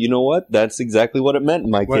 Yeah. And you know what? That's exactly what it meant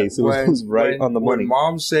in my case. It was right on the money. When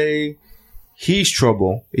mom say he's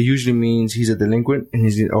trouble, it usually means he's a delinquent and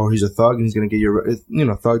he's a thug and he's going to get your,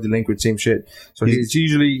 thug, delinquent, same shit. So he's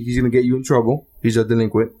going to get you in trouble. He's a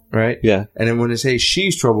delinquent, right? Yeah. And then when they say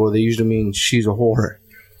she's trouble, they usually mean she's a whore.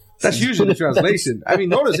 That's usually the translation. I mean,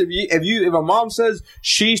 notice if a mom says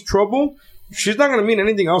she's trouble, she's not gonna mean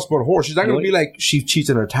anything else but a whore. She's not gonna be like she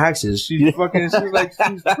cheats on her taxes. She's like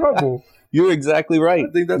she's trouble. You're exactly right.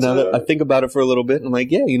 I think that's now that I think about it for a little bit, I'm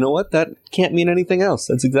like, yeah, you know what? That can't mean anything else.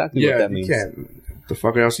 That's exactly what that means. You can't. The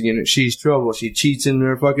fuck else again? She's trouble. She cheats in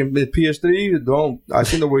her fucking PS3. Don't. I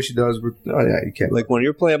seen the way she does, but you can't. Like when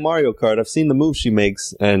you're playing Mario Kart, I've seen the moves she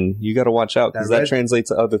makes, and you got to watch out because that translates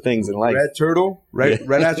to other things in life. Red turtle, right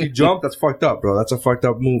as you jump. That's fucked up, bro. That's a fucked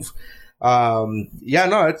up move.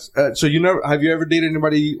 It's so have you ever dated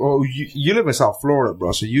anybody? Oh, you live in South Florida,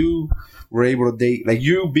 bro. So you were able to date, like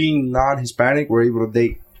you being non-Hispanic, were able to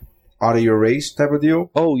date out of your race type of deal.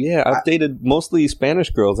 Oh yeah, I've dated mostly Spanish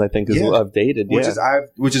girls. I think is what I've dated.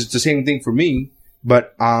 Which is the same thing for me,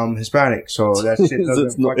 but I'm Hispanic, so that shit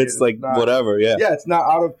doesn't. it's like not, whatever. Yeah, it's not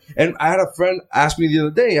out of. And I had a friend ask me the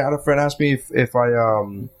other day. If I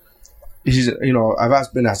he's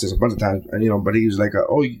I've been asked this a bunch of times, and but he was like,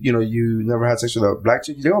 you never had sex with a black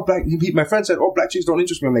chick. He's like, my friend said, black chicks don't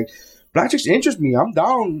interest me. I'm like, black chicks interest me. I'm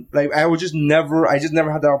down. Like I just never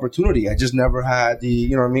had the opportunity. I just never had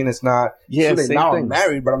the, It's not. Yeah. So now I'm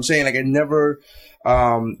married, but I'm saying like I never.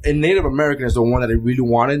 And Native American is the one that I really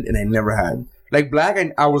wanted, and I never had. Like black,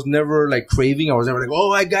 I was never like craving. I was never like,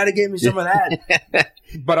 I gotta get me some of that.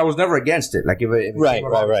 But I was never against it. Like if it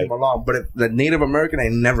came along. But the Native American, I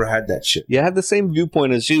never had that shit. Yeah, I had the same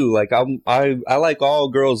viewpoint as you. Like I like all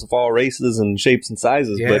girls of all races and shapes and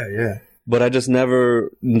sizes. But I just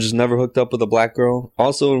never hooked up with a black girl.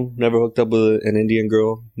 Also, never hooked up with an Indian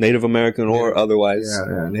girl, Native American or otherwise.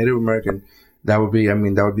 Yeah, Native American. That would be on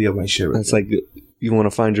my shit. It's like you want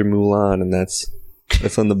to find your Mulan, and that's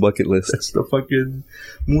on the bucket list. That's the fucking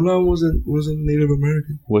Mulan wasn't Native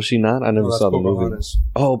American. Was she not? I never saw the movie.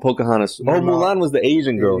 Oh, Pocahontas. Mulan was the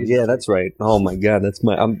Asian girl. Yeah, that's right. Oh my god,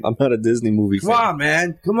 I'm not a Disney movie fan. Come on,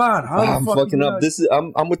 man. Come on. I'm fucking up.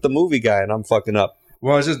 I'm with the movie guy, and I'm fucking up.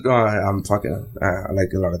 Well, it's just I'm fucking. I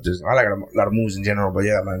like a lot of Disney. I like a lot of movies in general, but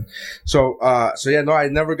yeah, man. So yeah, no, I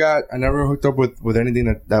never hooked up with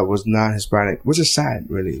anything that was not Hispanic, which is sad,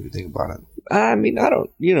 really, if you think about it. I mean, I don't.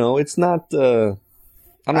 It's not.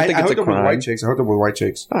 I don't think it's a crime. I hooked up with white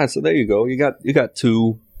chicks. All right, so there you go. You got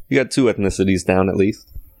two ethnicities down at least.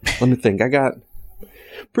 Let me think. I got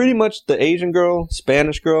pretty much the Asian girl,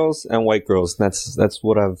 Spanish girls, and white girls. That's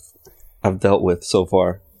what I've dealt with so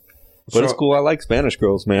far. But it's cool. I like Spanish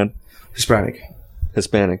girls, man. Hispanic.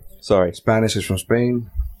 Sorry. Spanish is from Spain.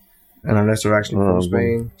 And unless they're actually from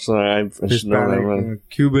Spain. Sorry, I should know that, right?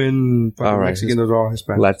 Cuban, Mexican, those are all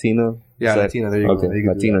Hispanic. Latina? Yeah, Latina. There you go.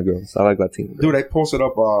 Latina girls. I like Latina girls. Dude, I posted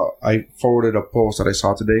up, I forwarded a post that I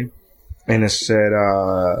saw today. And it said,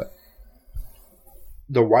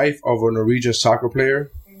 the wife of a Norwegian soccer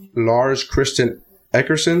player, Lars Christian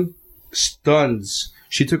Eckerson, stuns.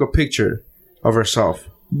 She took a picture of herself.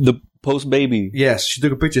 The post-baby. Yes, she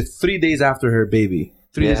took a picture 3 days after her baby.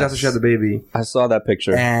 3 days after she had the baby. I saw that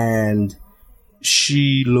picture. And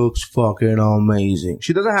she looks fucking amazing.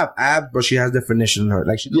 She doesn't have abs, but she has definition in her.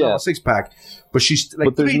 Like, she doesn't have a six-pack. But she's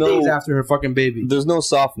like 3 days after her fucking baby. There's no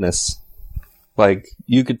softness. Like,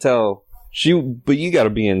 you could tell. But you gotta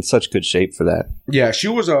be in such good shape for that. Yeah, she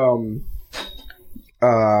was,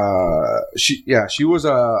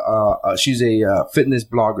 she's a fitness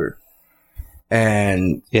blogger.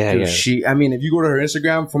 And Yeah. she, I mean, if you go to her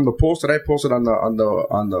Instagram from the post that I posted on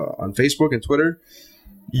Facebook and Twitter,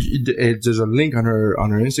 there's a link on her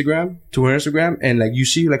Instagram to her Instagram, and like you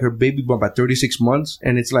see like her baby bump at 36 months,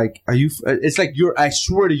 and it's like, it's like I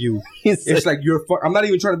swear to you, it's like I'm not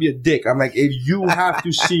even trying to be a dick. I'm like, if you have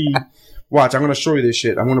to see, watch, I'm gonna show you this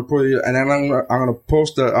shit. I'm gonna put it, and then I'm gonna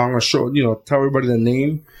post I'm gonna show, tell everybody the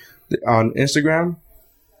name on Instagram.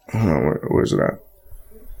 Where's it at?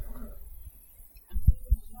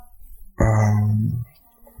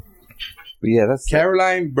 Yeah, that's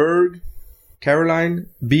Caroline Berg. Caroline,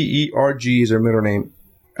 B-E-R-G is her middle name.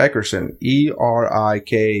 Eckerson,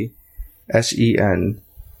 E-R-I-K-S-E-N.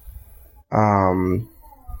 And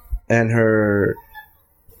her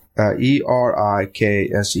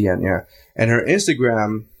E-R-I-K-S-E-N, yeah. And her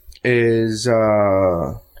Instagram is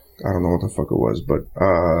I don't know what the fuck it was, but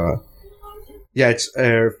yeah, it's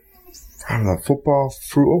I don't know, football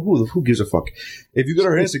fruit. Oh, who gives a fuck? If you go to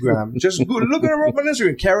her Instagram, just go, look at her up on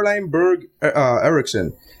Instagram, Caroline Berg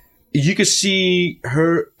Erickson. You can see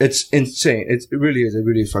her. It's insane. It really is. It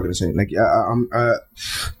really is fucking insane. Like,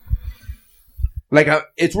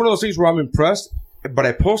 it's one of those things where I'm impressed. But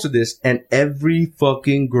I posted this, and every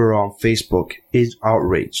fucking girl on Facebook is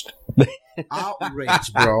outraged.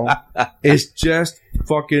 Outraged, bro. It's just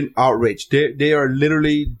fucking outraged. They are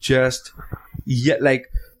literally just like.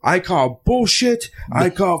 I call bullshit. I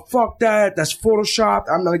call fuck that. That's photoshopped.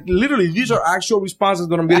 I'm like, literally, these are actual responses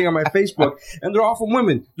that I'm getting on my Facebook, and they're all from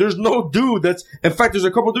women. There's no dude that's. In fact, there's a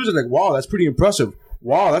couple dudes that are like, wow, that's pretty impressive.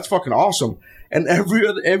 Wow, that's fucking awesome. And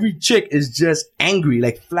every chick is just angry,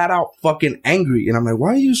 like flat out fucking angry. And I'm like,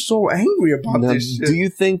 why are you so angry about this shit? Do you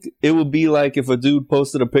think it would be like if a dude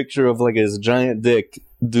posted a picture of like his giant dick,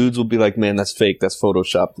 dudes would be like, man, that's fake, that's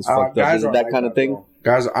photoshopped, that's fucked up. Is it that kind of thing? Bro.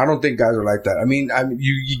 Guys, I don't think guys are like that. I mean,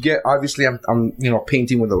 you get, obviously I'm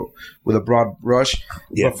painting with a broad brush,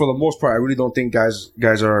 but for the most part, I really don't think guys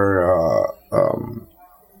are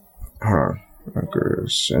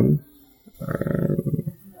Gerson,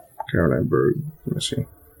 Caroline Berg. Let me see.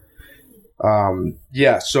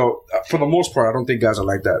 Yeah. So for the most part, I don't think guys are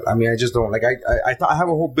like that. I mean, I just don't like. I thought I have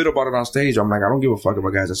a whole bit about it on stage. I'm like, I don't give a fuck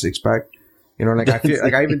about guys that 6-pack. You know, like I feel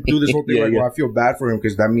like I even do this whole thing where I feel bad for him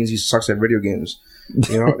because that means he sucks at video games.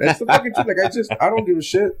 You know, it's the fucking truth. Like I don't give a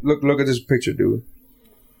shit. Look at this picture, dude.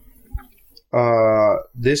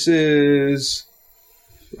 This is.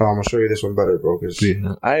 Oh, I'm gonna show you this one better, bro. Cause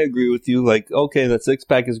I agree with you. Like, okay, that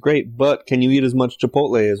 6-pack is great, but can you eat as much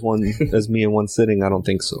Chipotle as me in one sitting? I don't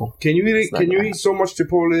think so. Can you eat? Can you eat so much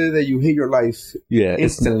Chipotle that you hate your life? Yeah,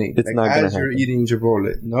 instantly. It's not gonna happen. As you're eating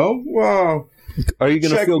Chipotle. No. Wow. Are you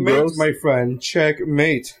gonna feel gross, my friend?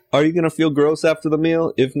 Checkmate. Are you gonna feel gross after the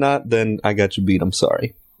meal? If not, then I got you beat. I'm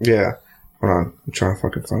sorry. Yeah. Hold on. I'm trying to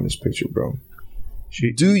fucking find this picture, bro.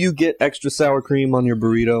 Do you get extra sour cream on your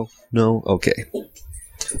burrito? No. Okay.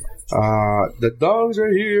 The dogs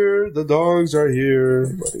are here. The dogs are here.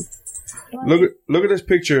 Buddy. Look at this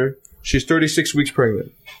picture. She's 36 weeks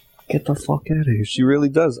pregnant. Get the fuck out of here. She really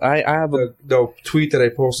does. I have the tweet that I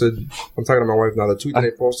posted. I'm talking to my wife now. The tweet that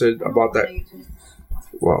I posted about that.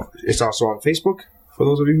 Well, it's also on Facebook. For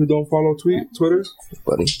those of you who don't follow Twitter,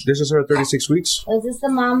 buddy. This is her 36 weeks. Is this the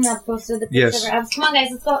mom that posted the picture yes. of her abs? Come on, guys.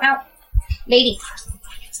 Let's go out. Lady.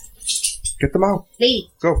 Get them out. Lady.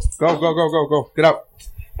 Go. Get out. Go. Get out.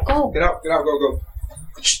 Go.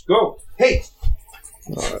 Shh, go. Hey.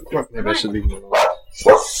 Maybe I should leave him alone.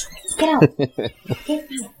 Get out. Get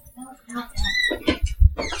out.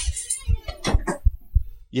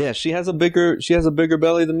 Yeah, she has a bigger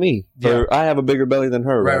belly than me. Yeah. I have a bigger belly than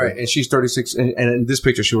her. Right. And she's 36, and in this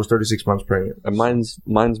picture, she was 36 months pregnant. And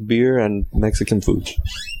mine's beer and Mexican food.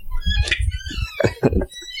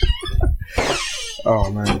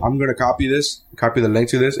 Oh man, I'm gonna copy the link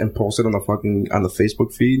to this, and post it on the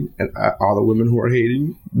Facebook feed, and all the women who are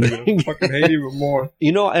hating, they're gonna fucking hate even more.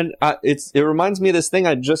 You know, and it reminds me of this thing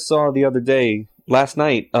I just saw the other day, last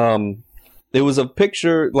night. There was a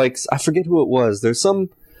picture, like I forget who it was. There's some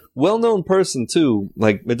well-known person too,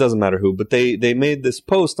 like it doesn't matter who, but they made this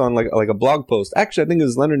post on like a blog post. Actually, I think it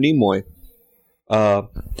was Leonard Nimoy.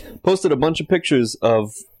 Posted a bunch of pictures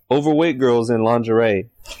of overweight girls in lingerie,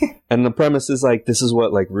 and the premise is like, this is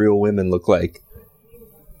what like real women look like.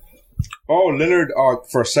 Oh, Leonard.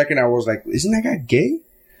 For a second, I was like, isn't that guy gay?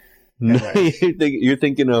 No, you're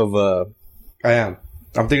thinking of. I am.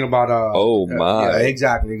 I'm thinking about. Oh my! Yeah,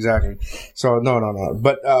 exactly. So no.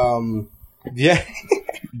 But yeah.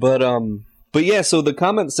 But yeah. So the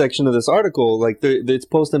comment section of this article, like, it's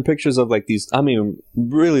posting pictures of like these. I mean,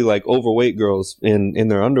 really like overweight girls in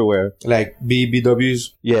their underwear, like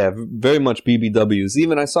BBWs. Yeah, very much BBWs.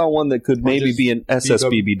 Even I saw one that could maybe be an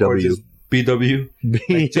SSBBW. BW,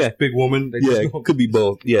 like just big woman. Like, Yeah, it could be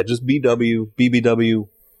both. Yeah, just BW, BBW.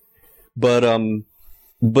 But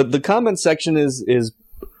the comment section is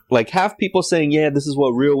like half people saying, yeah, this is what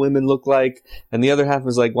real women look like, and the other half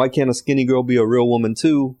is like, why can't a skinny girl be a real woman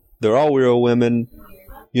too? They're all real women,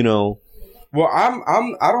 you know. Well,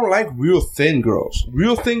 I don't like real thin girls.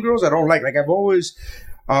 Real thin girls, I don't like. Like I've always,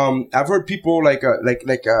 I've heard people like,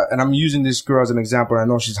 and I'm using this girl as an example. I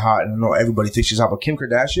know she's hot, and I know everybody thinks she's hot, but Kim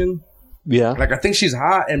Kardashian, Yeah. like I think she's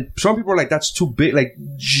hot, and some people are like, that's too big. Like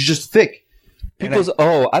she's just thick. People's,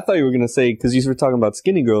 I thought you were going to say, because you were talking about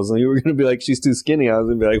skinny girls, and you were going to be like, she's too skinny. I was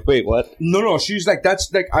going to be like, wait, what? No, she's like,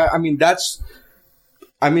 that's like, I mean,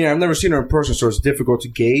 I've never seen her in person, so it's difficult to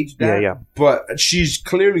gauge that. Yeah. But she's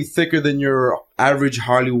clearly thicker than your average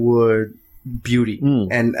Hollywood beauty.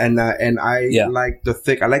 And I like the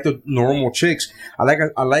thick, I like the normal chicks. I like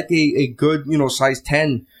a good, size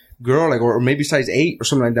 10 girl, like, or maybe size 8 or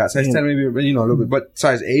something like that. Size 10, maybe, a little bit, but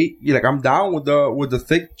size 8, like, I'm down with the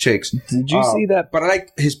thick chicks. Did you see that? But I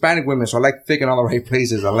like Hispanic women, so I like thick in all the right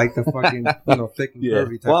places. I like the fucking, thick and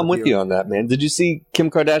curvy type. Well, I'm with you on that, man. Did you see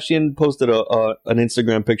Kim Kardashian posted an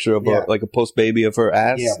Instagram picture of like a post baby of her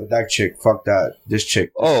ass? Yeah, but that chick, fuck that. This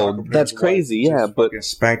chick. Oh, that's crazy. Yeah, but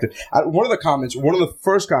spanked it. One of the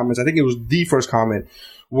first comments, I think it was the first comment,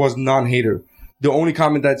 was non-hater. The only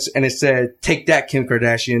comment it said, "Take that, Kim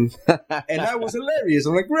Kardashian," and that was hilarious.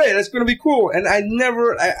 I'm like, great, that's gonna be cool. And I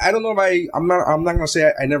don't know if I'm not gonna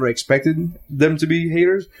say I never expected them to be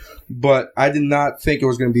haters, but I did not think it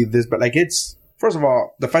was gonna be this. But like, it's, first of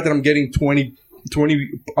all, the fact that I'm getting 20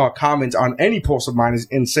 comments on any post of mine is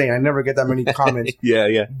insane. I never get that many comments.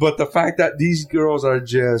 Yeah. But the fact that these girls are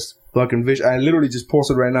just fucking vicious. I literally just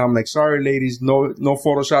posted right now. I'm like, sorry, ladies, no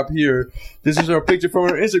Photoshop here. This is her picture from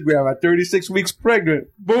her Instagram at 36 weeks pregnant.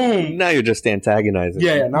 Boom. Now you're just antagonizing.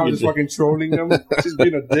 Yeah. Now I'm just fucking trolling them. She's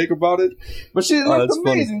being a dick about it. But she looks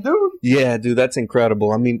amazing, funny. Dude. Yeah, dude, that's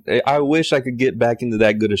incredible. I mean, I wish I could get back into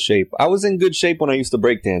that good of shape. I was in good shape when I used to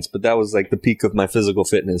breakdance, but that was like the peak of my physical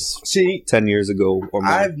fitness. See, 10 years ago or more.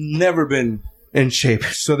 I've never been in shape.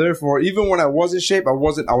 So therefore, even when I was in shape, I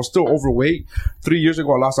was still overweight. 3 years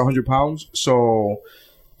ago, I lost 100 pounds. So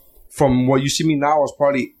from what you see me now, I was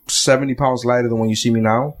probably 70 pounds lighter than when you see me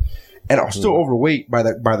now. And I was still overweight by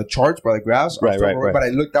the charts, by the graphs. Right. But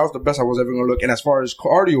that was the best I was ever going to look. And as far as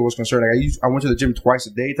cardio was concerned, like I went to the gym twice a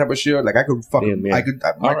day type of shit. Like I could fucking, my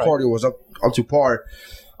cardio was up to par.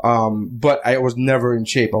 But I was never in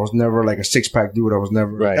shape. I was never like a 6-pack dude. I was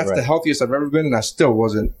never, the healthiest I've ever been. And I still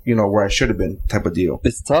wasn't, where I should have been type of deal.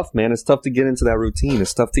 It's tough, man. It's tough to get into that routine.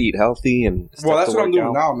 It's tough to eat healthy and well, that's what I'm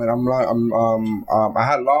doing now, man. I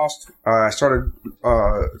had lost, I started,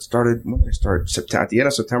 when did I start? At the end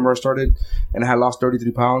of September, I started, and I had lost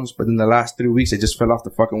 33 pounds. But in the last 3 weeks, I just fell off the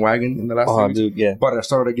fucking wagon in the last 3 weeks. Dude, yeah. But I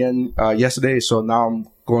started again, yesterday. So now I'm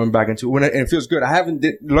going back into it, and it feels good.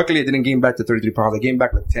 Luckily I didn't gain back to 33 pounds. I gained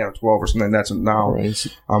back like 10 or 12 or something like that. So now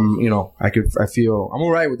I feel I'm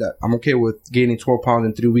all right with that. I'm okay with gaining 12 pounds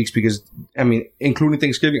in 3 weeks because, I mean, including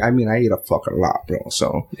Thanksgiving, I ate a fucking lot, bro.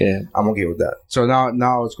 So yeah, I'm okay with that. So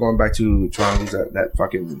now it's going back to trying to lose that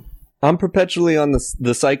fucking. I'm perpetually on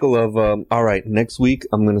the cycle of, all right, next week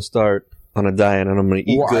I'm going to start on a diet and I'm going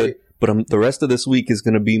to eat good. But the rest of this week is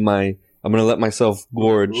going to be I'm going to let myself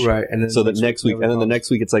gorge. Right. And then so that next week, and then the next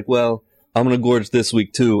week it's like, well, I'm going to gorge this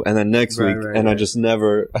week too. And then next week, I just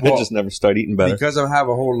never start eating better. Because I have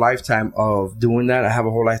a whole lifetime of doing that. I have a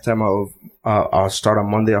whole lifetime of, I'll start on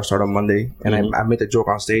Monday. And I made the joke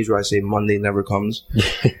on stage where I say Monday never comes.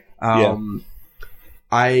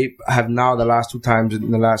 I have now the last 2 times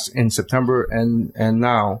in September and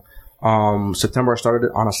now, September I started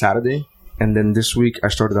it on a Saturday. And then this week I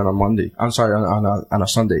started on a Monday. I'm sorry, on a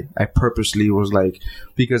Sunday. I purposely was like,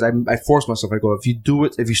 because I forced myself. I go, if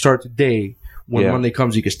you start today, when Monday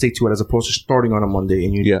comes, you can stick to it as opposed to starting on a Monday.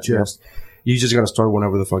 And you just got to start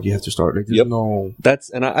whenever the fuck you have to start. Like, there's no.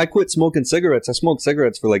 And I quit smoking cigarettes. I smoked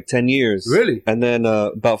cigarettes for like 10 years. Really? And then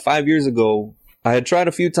about 5 years ago, I had tried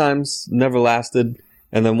a few times, never lasted.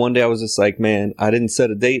 And then one day I was just like, man, I didn't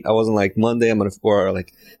set a date. I wasn't like, Monday I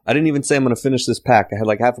didn't even say I'm going to finish this pack. I had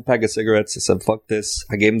like half a pack of cigarettes. I said, fuck this.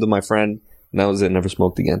 I gave them to my friend. And that was it. Never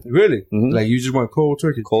smoked again. Really? Mm-hmm. Like you just went cold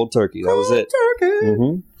turkey? Cold turkey. That was it. Turkey.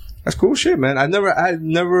 Mm-hmm. That's cool shit, man. I never,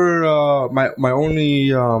 my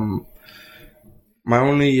only,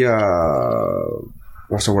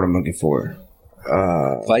 what's the word I'm looking for?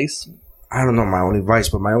 Vice? I don't know my only vice,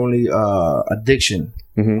 but my only addiction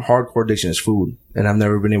hardcore addiction is food, and I've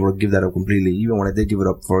never been able to give that up completely. Even when I did give it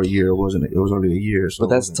up for a year, it was only a year. So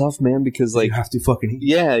but that's tough, man, because like you have to fucking eat.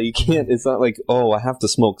 Yeah, you can't. It's not like, oh, I have to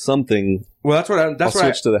smoke something. Well, I'll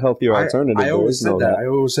switch to the healthier alternative. I always said that. I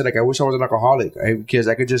always said, like, I wish I was an alcoholic because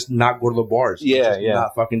I could just not go to the bars. Yeah.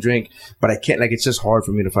 Not fucking drink, but I can't. Like, it's just hard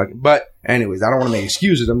for me to fucking. But anyways, I don't want to make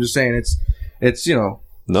excuses. I'm just saying it's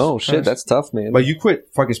No, shit, that's tough, man. But you quit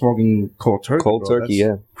fucking smoking cold turkey. Cold turkey,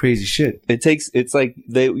 yeah. Crazy shit. It's like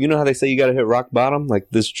you know how they say you gotta hit rock bottom? Like,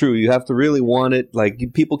 this is true. You have to really want it. Like,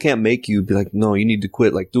 people can't make you be like, no, you need to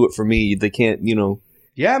quit. Like, do it for me. They can't,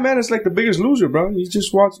 Yeah, man, it's like The Biggest Loser, bro. You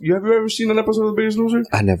just watch. Have you ever seen an episode of The Biggest Loser?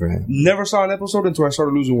 I never have. Never saw an episode until I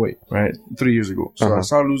started losing weight, right? 3 years ago. So I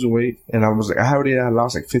started losing weight, and I was like, I already had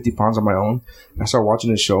lost like 50 pounds on my own. I started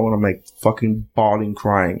watching the show, and I'm like fucking bawling,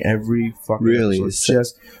 crying every fucking really episode.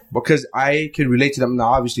 Just because I can relate to them. Now,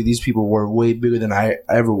 obviously, these people were way bigger than I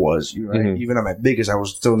ever was. Right? Even at my biggest, I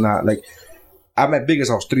was still not like. At my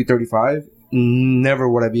biggest, I was 335. Never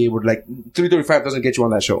would I be able to, like, 335 doesn't get you on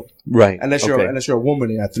that show. Right. Unless you're a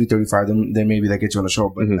woman at 335, then maybe that gets you on the show.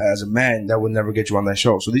 But as a man, that would never get you on that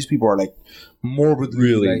show. So these people are like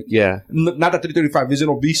morbidly, like, not that 335 isn't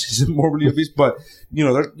obese, isn't morbidly obese, but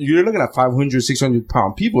you're looking at 500, 600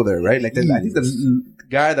 pound people there, right? Like, I think the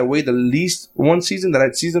guy that weighed the least one season that I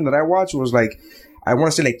watched was like, I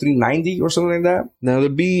want to say like 390 or something like that. Now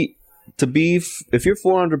if you're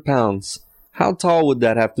 400 pounds, how tall would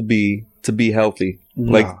that have to be healthy?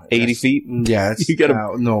 Like 80 feet? Yeah, you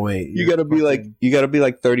gotta, no way. You gotta be like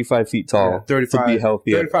 35 feet tall 35, to be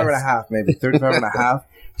healthy. 35 and a half, maybe 35 and a half,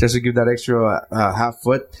 just to give that extra half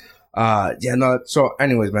foot. So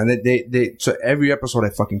anyways, man, so every episode I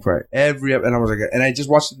fucking cried. And I was like, and I just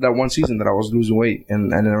watched that one season that I was losing weight,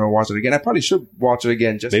 and then I watched it again. I probably should watch it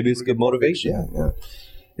again. Just maybe it's a good motivation.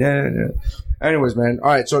 Yeah. Anyways, man. All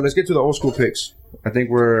right, so let's get to the old school picks. I think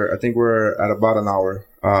we're at about an hour.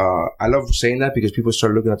 I love saying that because people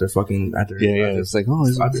start looking at their fucking it's like, oh,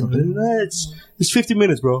 it's 50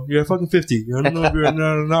 minutes, bro. You're fucking 50. I don't know if you're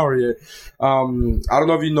not an hour yet. I don't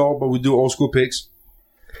know if you know, but we do old school picks.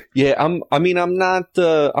 Yeah, I'm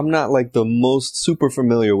not like the most super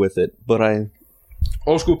familiar with it, but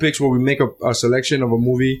old school picks where we make a selection of a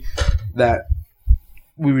movie that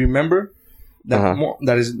we remember.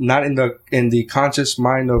 That is not in the conscious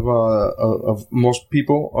mind of most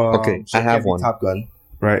people. Okay, so I have one. Top Gun,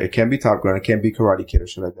 right? It can be Top Gun. It can be Karate Kid or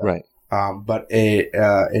shit like that. Right. But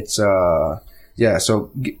it's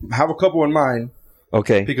So have a couple in mind.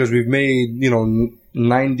 Okay. Because we've made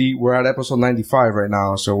 90. We're at episode 95 right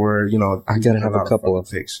now, so we're I gotta have a couple of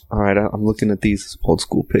picks. All right, I'm looking at these old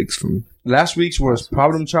school picks from last week's was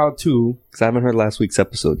Problem Child 2. Because I haven't heard last week's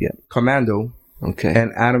episode yet. Commando. Okay.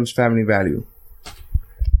 And Adam's Family Value.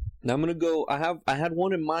 Now I'm gonna go. I had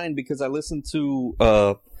one in mind because I listened to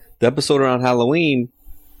the episode around Halloween,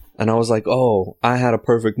 and I was like, "Oh, I had a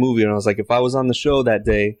perfect movie." And I was like, "If I was on the show that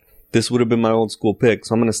day, this would have been my old school pick."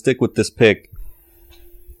 So I'm gonna stick with this pick.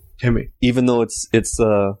 Hit me. Even though it's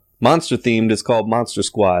monster themed, it's called Monster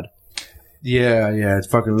Squad. Yeah, I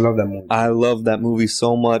fucking love that movie. I love that movie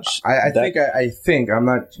so much. I think I'm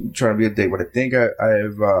not trying to be a dick, but I think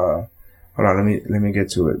I've hold on. Let me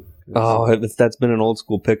get to it. Oh, if that's been an old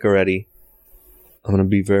school pick already, I'm going to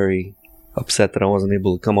be very upset that I wasn't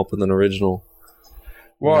able to come up with an original.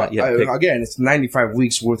 Well, again, it's 95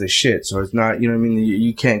 weeks worth of shit, so it's not, you know what I mean?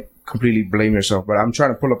 You can't completely blame yourself, but I'm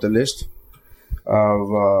trying to pull up the list of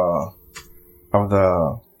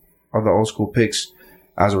the old school picks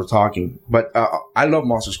as we're talking. But I love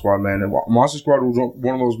Monster Squad, man. And Monster Squad was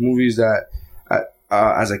one of those movies that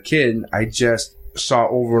as a kid, I just saw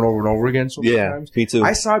over and over and over again so many times. Me too.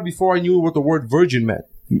 I saw it before I knew what the word virgin meant.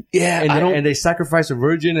 Yeah, and they sacrifice a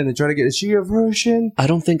virgin and they try to get, is she a virgin? I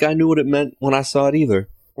don't think I knew what it meant when I saw it either.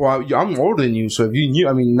 Well, I'm older than you, so if you knew,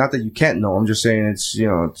 I mean, not that you can't know, I'm just saying it's.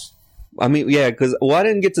 I mean, yeah, because I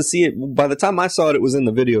didn't get to see it. By the time I saw it, it was in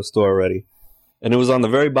the video store already. And it was on the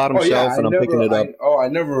very bottom shelf, and I'm picking it up. I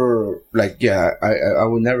never, I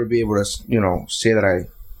would never be able to, say that I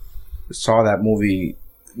saw that movie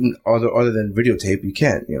other than videotape. You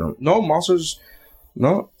can't, No, Monsters,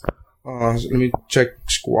 no. Let me check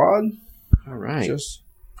Squad. All right.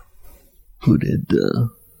 Who did,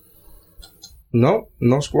 No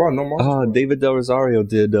Squad, no Monsters. David Del Rosario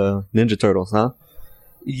did Ninja Turtles, huh?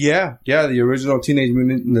 Yeah, the original Teenage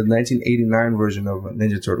Mutant, the 1989 version of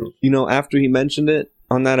Ninja Turtles. After he mentioned it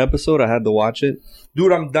on that episode, I had to watch it.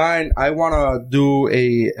 Dude, I'm dying. I want to do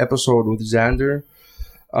a episode with Xander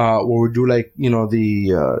where we do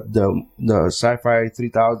the Sci-Fi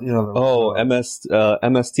 3000,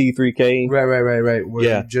 MST 3K. Right.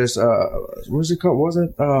 Where just, what was it called? What was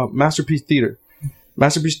it? Masterpiece Theater.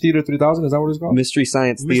 Masterpiece Theater 3000. Is that what it's called? Mystery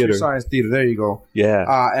Science Theater. Mystery Science Theater. There you go. Yeah.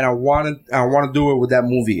 And I want to do it with that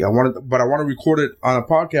movie. But I want to record it on a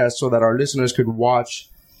podcast so that our listeners could watch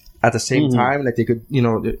at the same time, like they could, and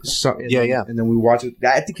then we watch it.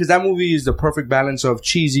 I think because that movie is the perfect balance of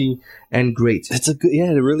cheesy and great. It's a good,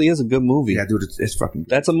 it really is a good movie. Yeah, dude, it's fucking.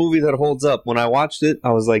 That's a movie that holds up. When I watched it,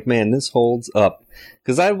 I was like, man, this holds up.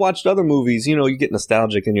 Because I watched other movies, you get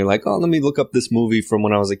nostalgic and you're like, oh, let me look up this movie from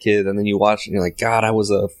when I was a kid, and then you watch it and you're like, God, I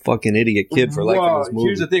was a fucking idiot kid for liking this movie.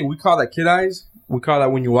 Here's the thing, we call that kid eyes. We call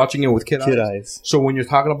that when you're watching it with kid eyes. So when you're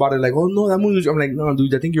talking about it, like, oh no, that movie, I'm like, no,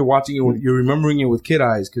 dude, I think you're watching it, you're remembering it with kid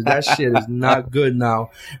eyes, because that shit is not good now.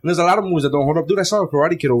 And there's a lot of movies that don't hold up. Dude, I saw a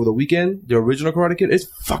Karate Kid over the weekend, the original Karate Kid. It's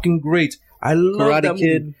fucking great. I love Karate that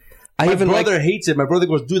Kid. movie. My brother hates it. My brother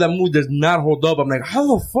goes, dude, that movie does not hold up. I'm like,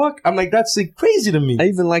 how the fuck? I'm like, that's like crazy to me. I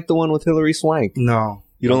even like the one with Hilary Swank. No.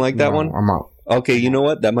 You don't like that one? I'm out. Okay, you know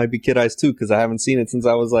what? That might be Kid Eyes too, because I haven't seen it since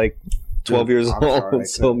I was like 12 years old. Sorry,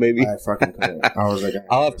 so maybe I fucking couldn't. I was like,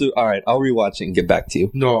 I'll have to. All right, I'll rewatch it and get back to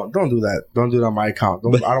you. No, don't do that. Don't do that on my account.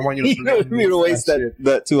 I don't want you to. You don't want me to waste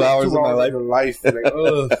that 2 hours of my life. Your life. Like,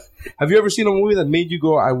 ugh. Have you ever seen a movie that made you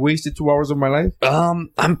go, "I wasted 2 hours of my life"?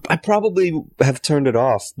 I probably have turned it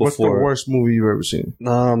off before. What's the worst movie you've ever seen?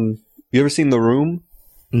 You ever seen The Room?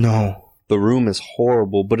 No. The Room is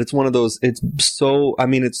horrible, but it's one of those. It's so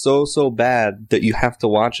bad that you have to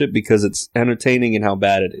watch it because it's entertaining in how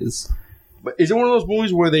bad it is. But is it one of those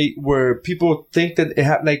movies where people think that it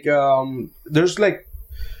had there's like,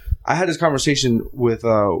 I had this conversation with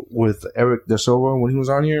Eric Da Silva when he was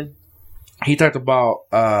on here. He talked about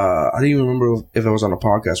I don't even remember if it was on a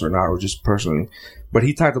podcast or not, or just personally, but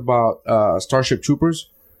he talked about Starship Troopers.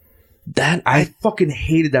 That I fucking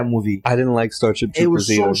hated that movie. I didn't like Starship Troopers.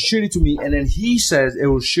 It was so shitty to me, and then he says it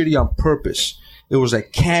was shitty on purpose. It was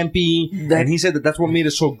like campy, and he said that's what made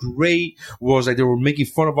it so great. Was like they were making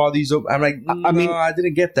fun of all these. I'm like, I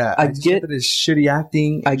didn't get that. I get that it's shitty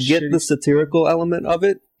acting. I get the satirical element of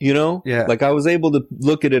it. Yeah. Like I was able to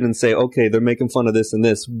look at it and say, okay, they're making fun of this and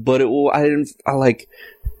this, but I like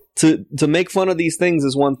to make fun of these things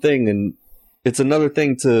is one thing, and it's another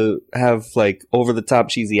thing to have like over the top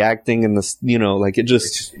cheesy acting and this, like it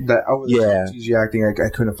just cheesy acting. I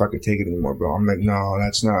couldn't fucking take it anymore, bro. I'm like, no,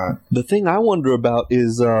 that's not. The thing I wonder about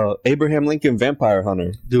is Abraham Lincoln Vampire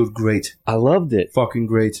Hunter. Dude, great. I loved it. Fucking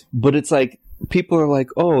great. But it's like people are like,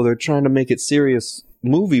 oh, they're trying to make it serious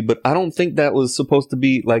movie, but I don't think that was supposed to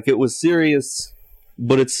be like it was serious,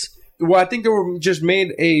 but it's. Well, I think they were just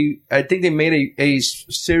made a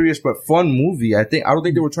serious but fun movie. I don't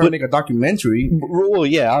think they were trying to make a documentary. Well,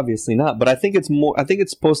 yeah, obviously not. But I think it's more. I think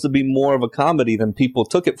it's supposed to be more of a comedy than people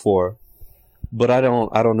took it for. But I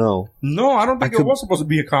don't know. No, I don't think it was supposed to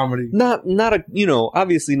be a comedy. Not a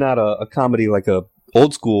obviously not a comedy like a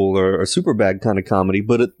old school or a Superbad kind of comedy,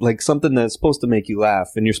 but like something that's supposed to make you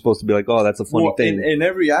laugh, and you're supposed to be like, oh, that's a funny thing. In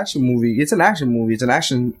every action movie, it's an action movie. It's an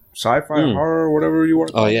action sci-fi horror, whatever you want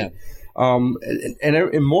to call it. And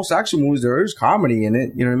in most action movies, there is comedy in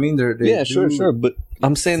it. You know what I mean? Sure. But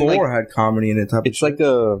I'm saying Thor had comedy in it. It's like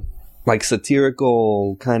a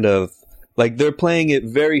satirical kind of like they're playing it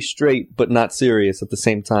very straight but not serious at the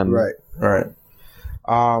same time. Right.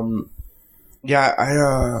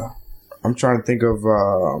 I'm trying to think of.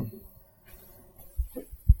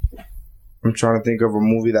 I'm trying to think of a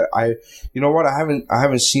movie that I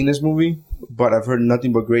haven't seen this movie, but I've heard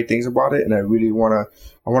nothing but great things about it, and I really want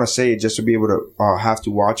to say it just to be able to have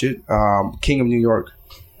to watch it. King of New York.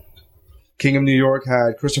 King of New York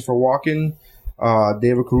had Christopher Walken,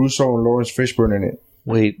 David Caruso, and Lawrence Fishburne in it.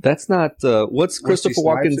 Wait, that's not what's Christopher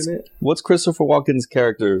Walken's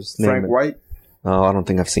character's name? Frank White. Oh, I don't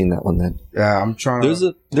think I've seen that one then. Yeah, I'm trying.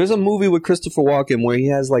 There's a movie with Christopher Walken where he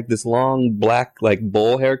has like this long black like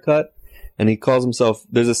bowl haircut, and he calls himself.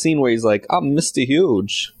 There's a scene where he's like, "I'm Mr.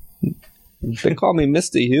 Huge." They call me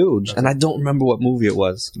Mr. Huge, and I don't remember what movie it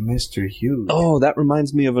was. Mr. Huge. Oh, that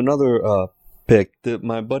reminds me of another pick.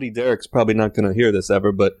 My buddy Derek's probably not going to hear this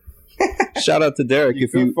ever, but shout out to Derek.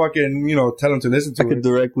 If you fucking tell him to listen to it, I could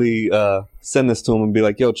directly send this to him and be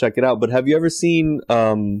like, "Yo, check it out." But have you ever seen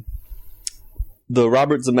the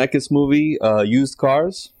Robert Zemeckis movie, Used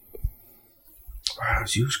Cars?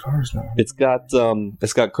 It's Used Cars now. It's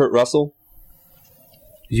got Kurt Russell.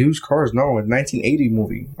 Used Cars, no, it's 1980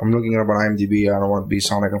 movie. I'm looking it up on IMDb. I don't want to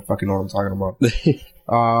sound like I fucking know what I'm talking about.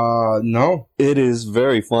 No. It is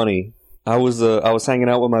very funny. I was hanging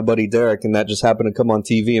out with my buddy Derek, and that just happened to come on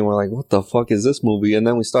TV, and we're like, what the fuck is this movie? And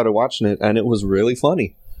then we started watching it, and it was really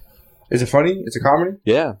funny. Is it funny? It's a comedy?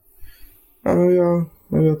 Yeah. Maybe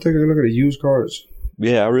I'll take a look at it. Used Cars.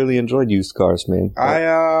 Yeah, I really enjoyed Used Cars, man.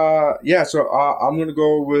 So I'm gonna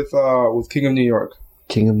go with King of New York.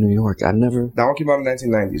 King of New York. I never. That one came out in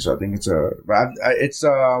 1990, so I think it's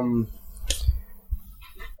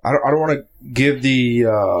I don't want to give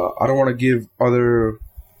I don't want to give other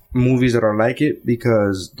movies that are like it,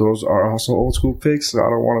 because those are also old school picks. So I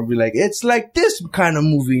don't want to be like, it's like this kind of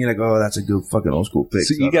movie. And you're like, oh, that's a good fucking old school pick.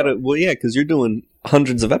 So you gotta, well, yeah, because you're doing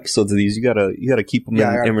hundreds of episodes of these. You gotta keep them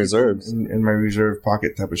in reserves, in my reserve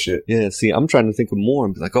pocket type of shit. Yeah. See, I'm trying to think of more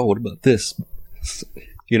and be like, oh, what about this?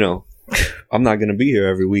 You know, I'm not gonna be here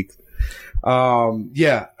every week.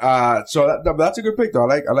 Yeah. So that's a good pick,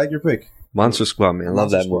 though. I like your pick. Monster Squad, man. I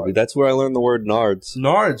love that movie. That's where I learned the word nards.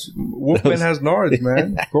 Nards. Wolfman has nards,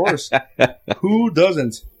 man. Of course. Who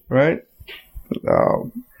doesn't, right?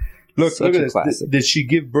 Look at this. Did she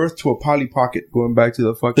give birth to a Polly Pocket? Going back to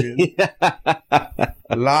the fucking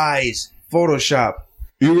lies. Photoshop.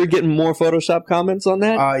 You were getting more Photoshop comments on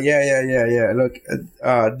that? Yeah. Look,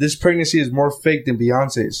 this pregnancy is more fake than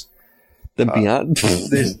Beyonce's. Than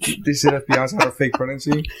Beyonce? They said that Beyonce had a fake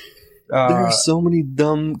pregnancy. There are so many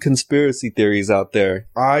dumb conspiracy theories out there.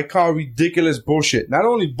 I call ridiculous bullshit. Not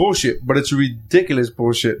only bullshit, but it's ridiculous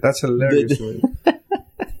bullshit. That's hilarious.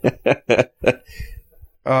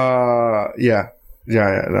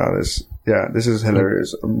 This is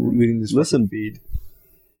hilarious. I'm reading this. Listen, feed.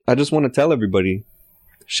 I just want to tell everybody,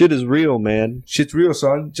 shit is real, man. Shit's real,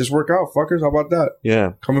 son. Just work out, fuckers. How about that?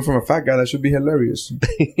 Yeah. Coming from a fat guy, that should be hilarious.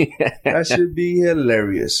 That should be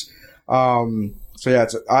hilarious. So yeah,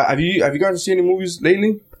 have you guys seen any movies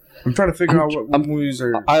lately? I'm trying to figure out what movies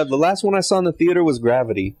are. The last one I saw in the theater was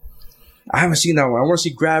Gravity. I haven't seen that one. I want to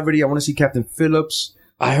see Gravity. I want to see Captain Phillips.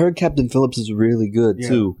 I heard Captain Phillips is really good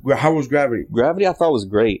too. How was Gravity? Gravity, I thought was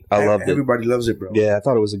great. I loved it. Everybody loves it, bro. Yeah, I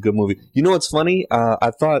thought it was a good movie. You know what's funny?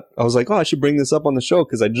 I was like, oh, I should bring this up on the show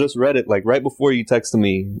because I just read it like right before you texted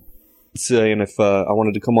me saying if I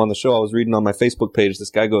wanted to come on the show. I was reading on my Facebook page.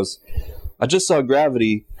 This guy goes, I just saw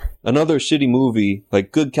Gravity, another shitty movie,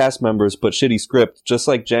 like good cast members, but shitty script, just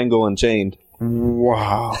like Django Unchained.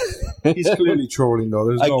 Wow. He's clearly trolling, though.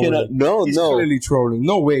 There's no way. He's clearly trolling.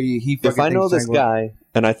 No way he fucking If I know this guy,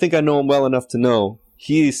 and I think I know him well enough to know,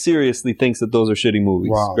 he seriously thinks that those are shitty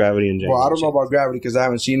movies, Gravity and Django. Well, I don't know about Gravity because I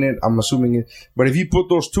haven't seen it. I'm assuming it. But if you put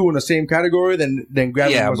those two in the same category, then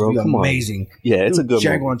Gravity must be amazing. Yeah, it's a good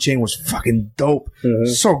Django Unchained was fucking dope. Mm-hmm.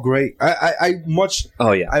 So great. I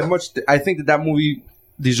think that movie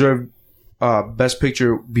deserved Best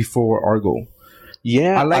Picture before Argo.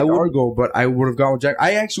 Yeah. I like Argo, but I would have gone with Jack.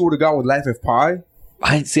 I actually would have gone with Life of Pi.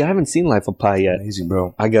 I haven't seen Life of Pi yet. Amazing,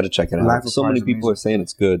 bro. I gotta check it out. So many people are saying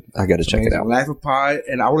it's good. I gotta check it out. Life of Pi,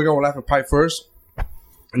 and I would have gone with Life of Pi first,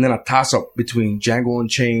 and then a toss up between Django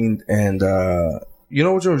Unchained and you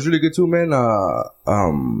know which one was really good too, man?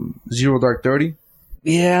 Zero Dark 30.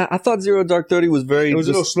 Yeah, I thought Zero Dark 30 was very. It was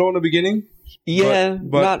a little slow in the beginning. Yeah,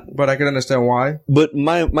 but I can understand why. But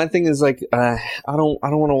my thing is like I don't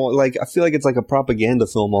want to like I feel like it's like a propaganda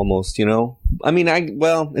film almost, you know. I mean,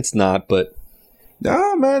 it's not, but.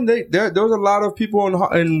 Nah, man, there was a lot of people in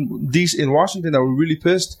Washington that were really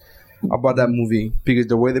pissed about that movie because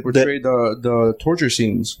the way they portrayed the torture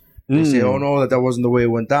scenes. They say, "Oh no, that wasn't the way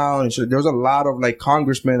it went down." And so there was a lot of like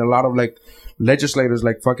congressmen, a lot of like legislators,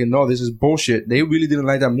 like fucking no, this is bullshit. They really didn't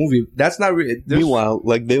like that movie. That's not really. Meanwhile,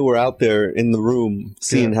 like they were out there in the room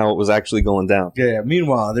seeing how it was actually going down. Yeah.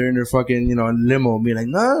 Meanwhile, they're in their fucking limo, being like,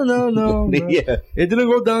 no. Yeah, it didn't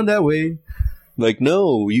go down that way. Like,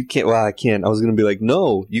 no, you can't. Well, I can't. I was going to be like,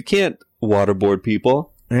 no, you can't waterboard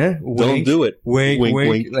people. Yeah? Don't do it.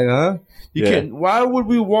 Wink. Like, huh? You can't. Why would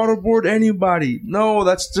we waterboard anybody? No,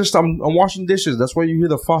 that's just, I'm washing dishes. That's why you hear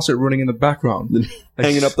the faucet running in the background.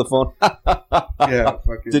 Hanging up the phone. Yeah.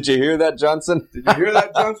 Did you hear that, Johnson? Did you hear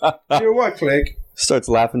that, Johnson? Hear what, Click? Starts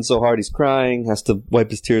laughing so hard he's crying. Has to wipe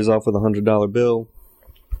his tears off with $100 bill.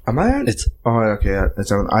 Am I at? Okay.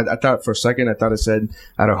 I thought for a second, it said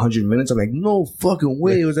at 100 minutes. I'm like, no fucking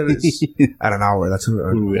way. It was at an hour. That's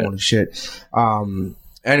holy shit.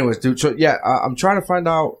 Anyways, dude. So yeah, I'm trying to find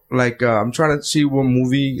out. Like, I'm trying to see what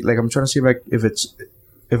movie. Like, I'm trying to see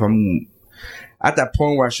if I'm at that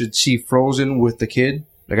point where I should see Frozen with the kid.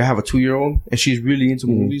 Like, I have a 2-year-old and she's really into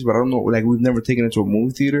movies, but I don't know. Like, we've never taken her to a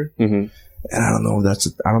movie theater. Mm-hmm. And I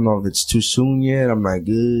don't know if it's too soon yet. I'm like,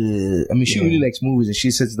 ugh. I mean, she really likes movies and she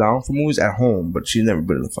sits down for movies at home, but she's never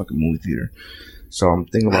been in a fucking movie theater. So I'm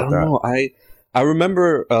thinking about that. Know. I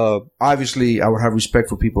remember, obviously I would have respect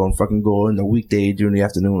for people and fucking go in the weekday during the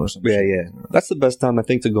afternoon or something. Yeah. That's the best time I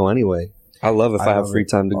think to go anyway. I love if I have free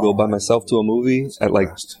time to go by myself to a movie at like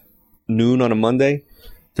noon on a Monday.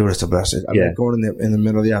 Dude, that's the best. I like going in the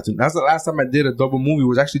middle of the afternoon. That's the last time I did a double movie.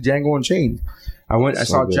 Was actually Django Unchained. I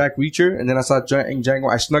saw Jack Reacher, and then I saw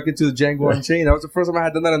Django. I snuck into the Django Unchained. That was the first time I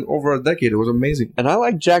had done that in over a decade. It was amazing. And I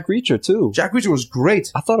like Jack Reacher too. Jack Reacher was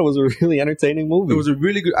great. I thought it was a really entertaining movie. It was a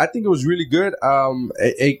really good. I think it was really good.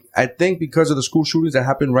 I think because of the school shootings that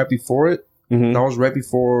happened right before it. Mm-hmm. That was right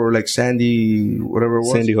before like Sandy, whatever it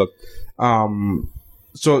was. Sandy Hook.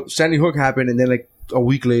 So Sandy Hook happened, and then like a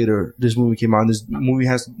week later, this movie came out. And this movie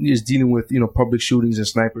is dealing with public shootings and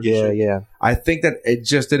snipers. Yeah, and yeah. I think that it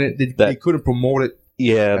just didn't. They couldn't promote it.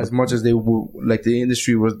 Yeah, as much as they would. Like the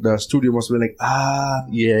industry was, the studio must have been like,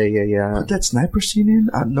 yeah. Put that sniper scene in?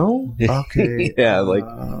 No, okay, yeah,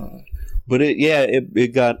 but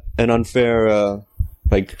it got an unfair.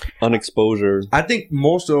 Unexposure. I think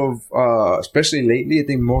most of, especially lately, I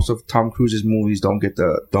think most of Tom Cruise's movies don't get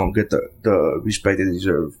the respect they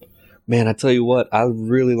deserve. Man, I tell you what, I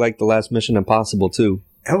really like The Last Mission Impossible too.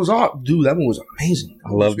 It was dude. That one was amazing. I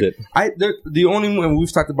loved it. The only one,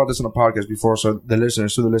 we've talked about this on a podcast before, so the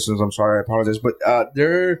listeners, I'm sorry, I apologize, but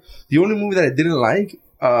the only movie that I didn't like,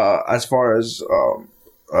 as far as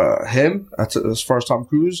him, as far as Tom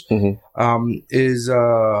Cruise, is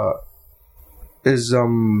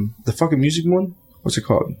the fucking music one? What's it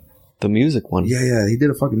called? The music one? Yeah. He did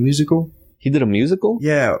a fucking musical. He did a musical?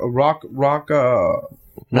 Yeah, Rock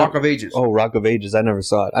of Ages. Oh, Rock of Ages. I never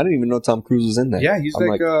saw it. I didn't even know Tom Cruise was in that. Yeah, he's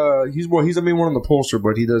he's the main one on the poster,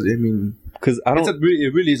 but he does. I mean, because it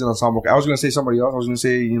really is an ensemble. I was gonna say somebody else. I was gonna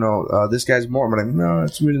say this guy's more, but no,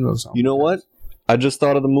 it's really an ensemble. You know what? I just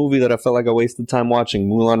thought of the movie that I felt like I wasted time watching,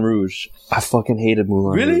 Moulin Rouge. I fucking hated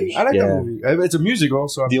Moulin Rouge. Really? I like that movie. It's a musical,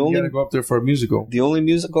 so you gotta go up there for a musical. The only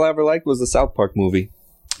musical I ever liked was the South Park movie.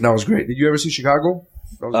 That was great. Did you ever see Chicago?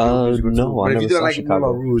 No, I never saw Chicago. If you don't like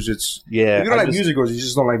Moulin Rouge, if you don't like musicals, you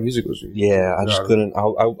just don't like musicals. Yeah, I just couldn't.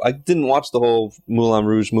 I didn't watch the whole Moulin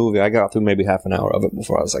Rouge movie. I got through maybe half an hour of it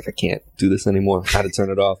before I was like, I can't do this anymore. I had to turn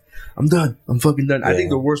it off. I'm done. I'm fucking done. Yeah. I think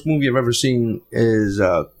the worst movie I've ever seen is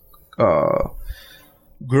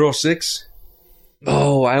Girl 6.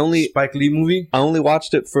 Oh, Spike Lee movie. I only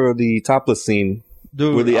watched it for the topless scene.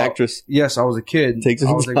 Dude, where the actress... Yes, I was a kid. Takes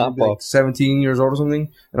I was her top off. 17 years old or something.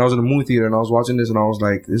 And I was in a movie theater and I was watching this and I was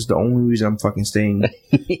like, this is the only reason I'm fucking staying.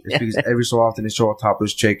 It's because every so often they show a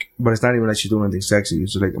topless chick. But it's not even like she's doing anything sexy.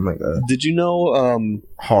 It's like, I'm like... Did you know...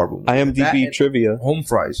 horrible. IMDb trivia. Home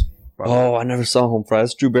Fries. Oh, I never saw Home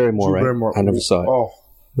Fries. Drew Barrymore, right? I never saw it. Oh,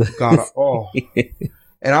 God.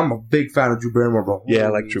 And I'm a big fan of Drew Barrymore, bro. Yeah, I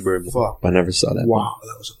like Drew Barrymore. Fuck. I never saw that. Wow,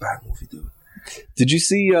 that was a bad movie, dude. Did you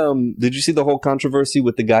see the whole controversy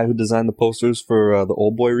with the guy who designed the posters for the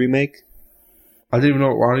Old Boy remake? I don't even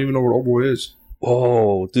know what Old Boy is.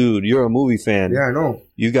 Oh, dude, you're a movie fan. Yeah, I know.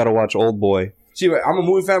 You got to watch Old Boy. See, I'm a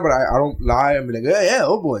movie fan, but I don't lie and be like, yeah,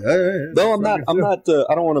 Old Boy. No, I'm not.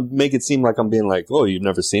 I don't want to make it seem like I'm being like, oh, you've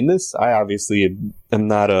never seen this. I obviously am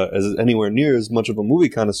not as anywhere near as much of a movie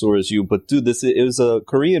connoisseur as you. But dude, it was a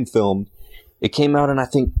Korean film. It came out in I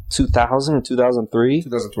think 2000 or 2003.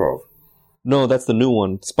 2012. No, that's the new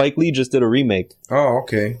one. Spike Lee just did a remake. Oh,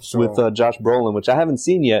 okay. With Josh Brolin, which I haven't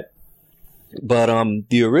seen yet. But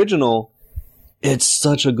the original, it's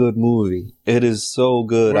such a good movie. It is so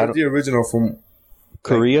good. What's the original from?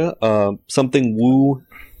 Korea? Something Woo.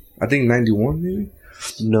 I think 91 maybe?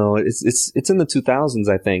 No, it's in the 2000s,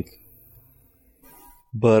 I think.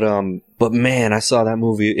 But man, I saw that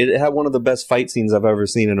movie. It had one of the best fight scenes I've ever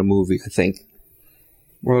seen in a movie, I think.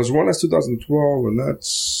 Well, there's one that's 2012, and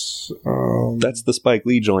that's the Spike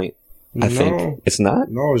Lee joint. I think it's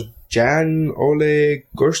not. No, it's Jan Ole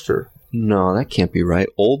Gerster. No, that can't be right.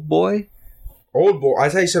 Old Boy. Old Boy. I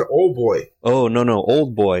thought you said Old Boy. Oh no,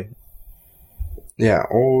 Old Boy. Yeah,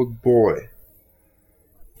 Old Boy.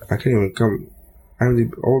 I can't even come.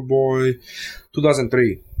 Old Boy,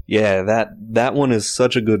 2003. Yeah, that one is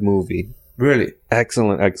such a good movie. Really,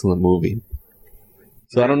 excellent movie.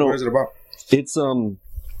 So I don't know. What is it about? It's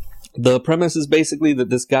the premise is basically that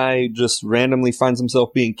this guy just randomly finds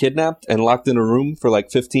himself being kidnapped and locked in a room for like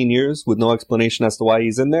 15 years with no explanation as to why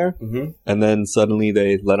he's in there. Mm-hmm. And then suddenly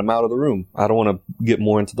they let him out of the room. I don't want to get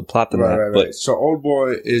more into the plot than that. Right. But so Old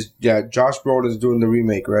Boy is, Josh Brolin is doing the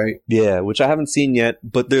remake, right? Yeah, which I haven't seen yet,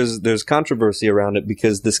 but there's controversy around it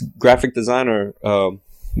because this graphic designer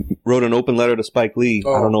wrote an open letter to Spike Lee.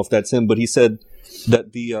 Oh. I don't know if that's him, but he said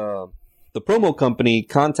that the promo company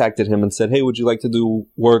contacted him and said, hey, would you like to do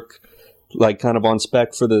work like kind of on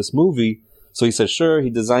spec for this movie? So he says, sure. He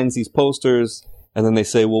designs these posters and then they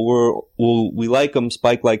say, well, we like them.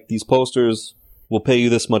 Spike like these posters. We'll pay you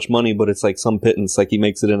this much money, but it's like some pittance, like he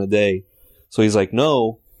makes it in a day. So he's like,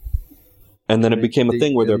 no. And then it became a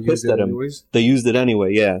thing where they're pissed at him. Anyways? They used it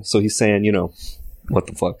anyway. Yeah. So he's saying, what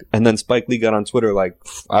the fuck? And then Spike Lee got on Twitter like,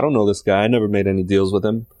 I don't know this guy. I never made any deals with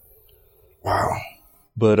him. Wow.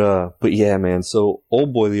 But yeah, man. So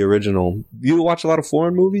Old Boy, the original. You watch a lot of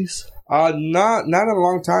foreign movies? Not in a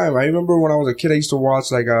long time. I remember when I was a kid, I used to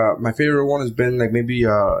watch like my favorite one has been like maybe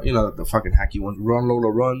the fucking hacky ones, Run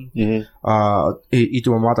Lola Run. Mm-hmm. Y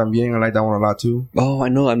Tu Mamá También. I like that one a lot too. Oh, I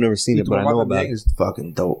know. I've never seen it, but I know about it. It's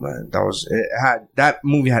fucking dope, man. That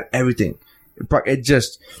movie had everything. It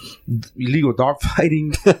just illegal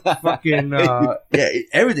dogfighting, fucking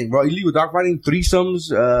everything, bro. Illegal dogfighting,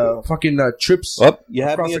 threesomes, fucking trips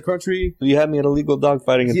across the country. You had me at illegal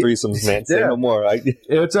dogfighting and threesomes, man. Say no more. I like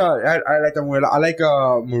that movie. I like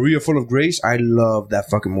Maria Full of Grace. I love that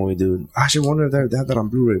fucking movie, dude. I should wonder if they have that on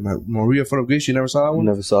Blu-ray. Man. Maria Full of Grace. You never saw that one?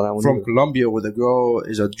 Never saw that one. From Colombia, where the girl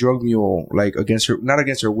is a drug mule, like not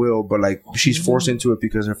against her will, but like she's forced into it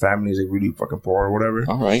because her family is like really fucking poor or whatever.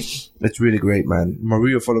 All right, it's really great, man.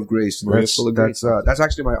 Maria Full of Grace. That's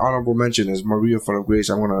actually my honorable mention is Maria Full of Grace.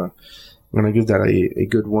 I'm gonna give that a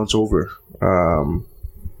good once over. Yeah,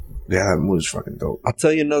 that movie's fucking dope. I'll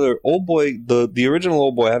tell you another Old Boy. The original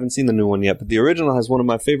Old Boy. I haven't seen the new one yet, but the original has one of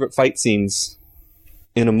my favorite fight scenes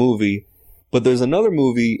in a movie. But there's another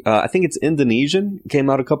movie. I think it's Indonesian. It came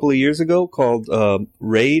out a couple of years ago called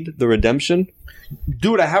Raid: The Redemption.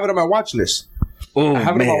 Dude, I have it on my watch list. Oh, I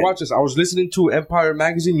have it on my watch list. I was listening to Empire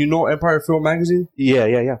Magazine. You know Empire Film Magazine?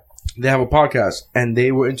 Yeah. They have a podcast, and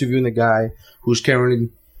they were interviewing the guy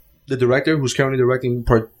the director who's currently directing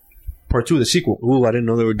part 2, the sequel. Ooh, I didn't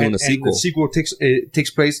know they were doing a sequel. And the sequel takes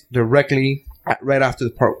place directly right after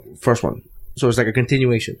the first one. So it's like a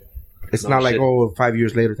continuation. It's not like 5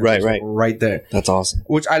 years later. Right there. That's awesome.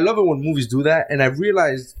 Which I love it when movies do that. And I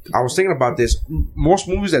realized, I was thinking about this, most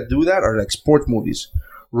movies that do that are like sports movies.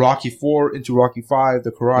 Rocky 4 into Rocky 5,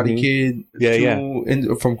 The Karate Kid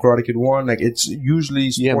 2 from Karate Kid 1. Like it's usually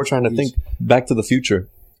sports. Yeah, I'm trying to think. Back to the Future.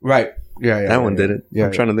 Right. Yeah. That one did it. Yeah.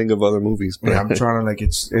 I'm trying to think of other movies. But I'm trying to like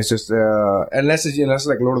it's just unless it's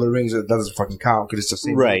like Lord of the Rings, that doesn't fucking count because it's the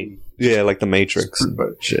same movie. Yeah, like The Matrix.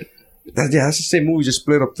 But shit. That's the same movie, just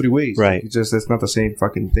split up 3 ways. Right. It's just, it's not the same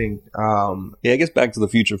fucking thing. I guess Back to the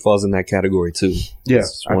Future falls in that category too. Yeah.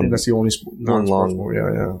 I think that's the only non-sports movie.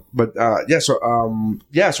 Yeah. But, so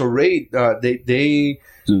Raid, they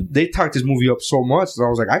talked this movie up so much that I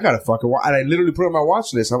was like, I gotta fucking watch. And I literally put it on my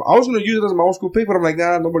watch list. I was gonna use it as my old school pick, but I'm like,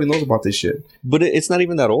 nah, nobody knows about this shit. But it's not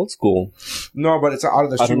even that old school. No, but it's out of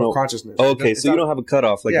the stream of consciousnness. Okay, so you don't have a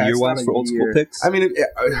cutoff like year-wise for old school picks? I mean,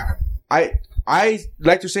 I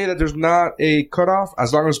like to say that there's not a cutoff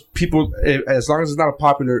as long as it's not a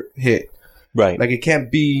popular hit. Right. Like it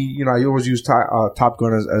can't be, you always use Top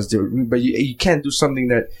Gun as but you can't do something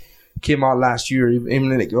that came out last year.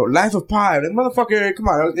 Even like Life of Pi, like, motherfucker, come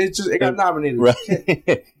on, it got nominated.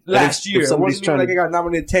 Right. last year. It wasn't even like it got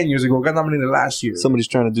nominated 10 years ago. It got nominated last year. Somebody's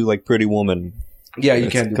trying to do like Pretty Woman. Yeah, you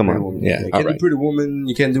can't do Pretty Woman. Yeah, you can't do Pretty Woman.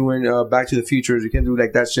 You can't do Back to the Future. You can't do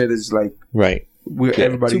like that shit. Is like right.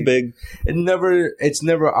 Everybody too big. It's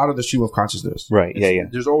never out of the stream of consciousness. Right.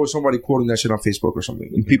 There's always somebody quoting that shit on Facebook or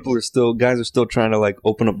something. And guys are still trying to like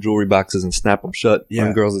open up jewelry boxes and snap them shut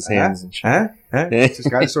on girls' hands and shit. This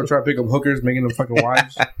guys still trying to pick up hookers, making them fucking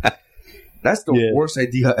wives. That's the worst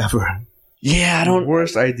idea ever. Yeah,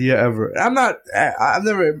 worst idea ever. I've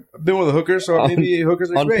never been with a hooker, so maybe hookers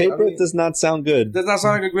are great. On paper, it does not sound good. It does not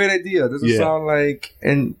sound like a great idea. It doesn't sound like,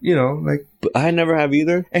 But I never have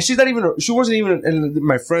either. And she wasn't even, and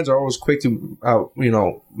my friends are always quick to,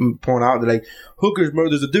 point out that like, hookers, bro,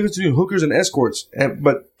 there's a difference between hookers and escorts.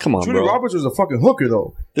 But come on, Julia Roberts was a fucking hooker,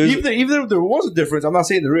 though. Even if there was a difference, I'm not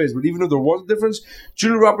saying there is, but even if there was a difference,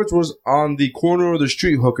 Julia Roberts was on the corner of the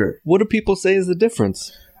street hooker. What do people say is the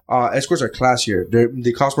difference? Escorts are classier.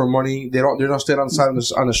 They cost more money. They're not staying on the side on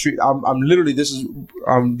the street. I'm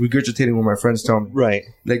regurgitating what my friends tell me. Right.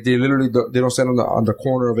 Like they don't stand on the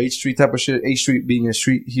corner of H Street type of shit. H Street being a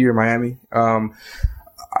street here in Miami.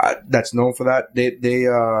 That's known for that.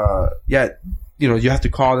 You have to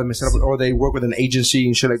call them and set up, or they work with an agency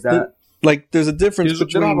and shit like that. Like there's a difference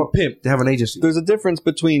between. They don't have a pimp. They have an agency. There's a difference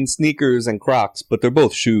between sneakers and Crocs, but they're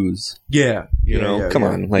both shoes. Yeah. Come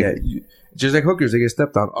on. Like. Yeah. Just like hookers, they get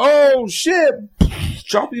stepped on. Oh shit!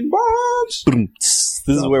 Dropping bombs. This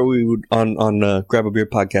is where we would on Grab a Beer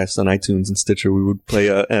podcast on iTunes and Stitcher. We would play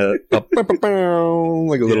like a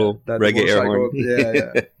little reggae air horn.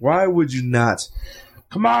 Yeah. Why would you not?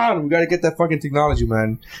 Come on, we got to get that fucking technology,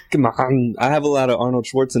 man. Come on, I have a lot of Arnold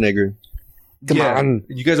Schwarzenegger. Come on.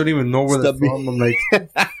 You guys don't even know where they're from. I'm like,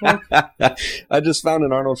 I just found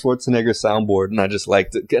an Arnold Schwarzenegger soundboard and I just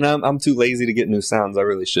liked it. And I'm too lazy to get new sounds. I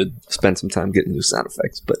really should spend some time getting new sound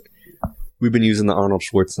effects. But We've been using the Arnold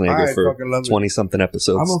Schwarzenegger for 20-something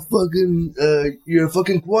episodes. I'm a fucking, you're a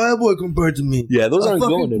fucking choir boy compared to me. Yeah, those aren't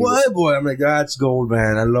going anywhere. Choir boy. I'm like, that's gold,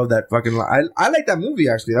 man. I love that fucking line. I like that movie,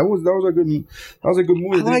 actually. That was a good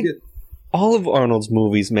movie. I like all of Arnold's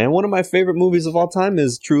movies, man. One of my favorite movies of all time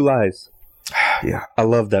is True Lies. Yeah. I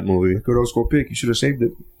love that movie. Good old school pick. You should have saved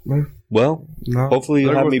it. Well, hopefully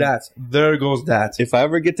you'll have me. There goes that. If I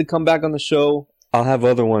ever get to come back on the show, I'll have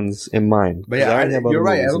other ones in mind. But yeah, you're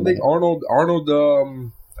right. I don't think Arnold.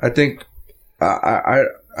 I think.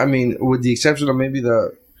 I mean, with the exception of maybe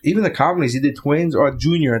even the comedies, he did Twins or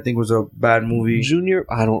Junior. I think was a bad movie. Junior,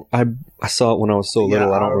 I saw it when I was so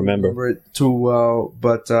little. I don't remember it too well.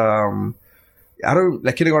 But I don't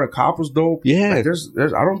like Kindergarten Cop was dope. Yeah, like, there's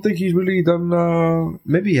I don't think he's really done.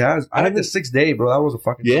 Maybe he has. I like The Sixth Day, bro. That was a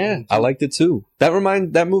fucking I liked it too. That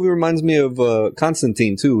movie reminds me of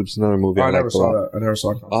Constantine too, which is another movie. I never saw that. I never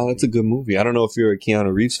saw Constantine. Oh, that's a good movie. I don't know if you're a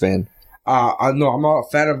Keanu Reeves fan. No, I'm not a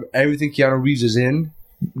fan of everything Keanu Reeves is in.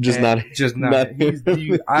 Just not.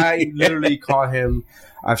 I literally call him.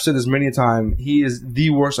 I've said this many a time. He is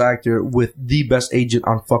the worst actor with the best agent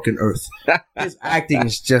on fucking earth. His acting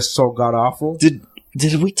is just so god awful.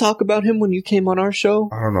 Did we talk about him when you came on our show?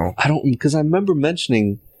 I don't know. Because I remember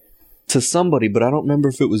mentioning to somebody, but I don't remember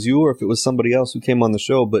if it was you or if it was somebody else who came on the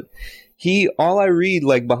show. But all I read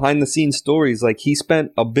like behind the scenes stories, like he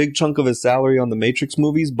spent a big chunk of his salary on the Matrix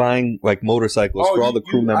movies buying like motorcycles for all the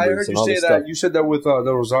crew members. I heard you say that. You said that with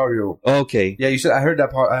the Rosario. Okay. Yeah, you said. I heard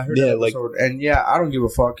that part. I heard that episode. And yeah, I don't give a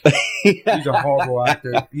fuck. He's a horrible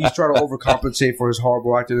actor. He's trying to overcompensate for his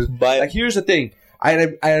horrible acting. Like, here's the thing. I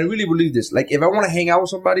really believe this. Like, if I want to hang out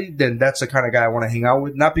with somebody, then that's the kind of guy I want to hang out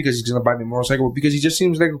with. Not because he's going to buy me a motorcycle, but because he just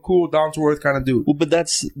seems like a cool, down-to-earth kind of dude. Well, but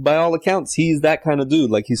that's, by all accounts, he's that kind of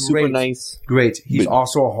dude. Like, he's super nice. Great. He's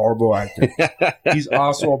also a horrible actor. He's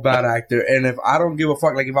also a bad actor. And if I don't give a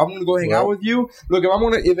fuck, like, if I'm going to go hang out with you, look,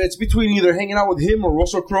 if it's between either hanging out with him or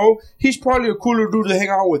Russell Crowe, he's probably a cooler dude to hang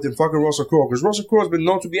out with than fucking Russell Crowe. Because Russell Crowe has been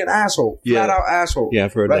known to be an asshole. Flat-out asshole. Yeah,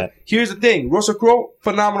 I've heard that. Here's the thing. Russell Crowe,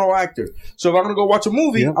 phenomenal actor. So if I'm going to go watch a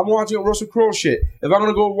movie, I'm watching Russell Crowe shit. If I'm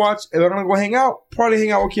gonna go hang out, probably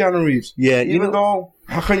hang out with Keanu Reeves. Yeah, even though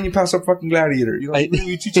how can you pass up fucking Gladiator? You know,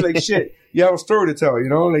 you treat you like shit. You have a story to tell. You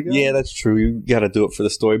know, like yeah, that's true. You got to do it for the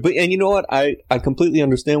story. But and you know what? I completely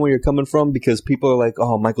understand where you're coming from because people are like,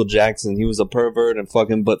 oh, Michael Jackson, he was a pervert and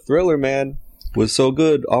fucking. But Thriller, man, was so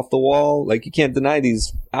good, off the wall. Like you can't deny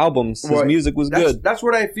these albums. His music was good. That's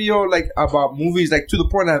what I feel like about movies. Like to the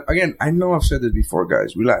point that again, I know I've said this before,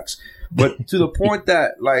 guys. Relax. But to the point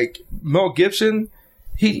that, like, Mel Gibson,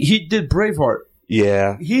 he did Braveheart.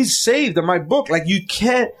 Yeah. He's saved in my book. Like, you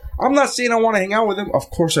can't... I'm not saying I want to hang out with him. Of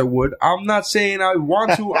course I would. I'm not saying I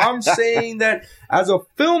want to. I'm saying that as a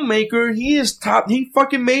filmmaker, he is top. He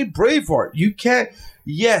fucking made Braveheart. You can't...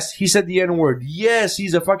 Yes, he said the N-word. Yes,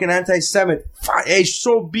 he's a fucking anti-Semite. Hey,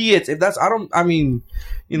 so be it. If that's... I mean,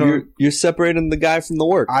 you know... You're separating the guy from the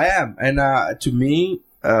work. I am. And to me,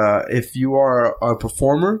 if you are a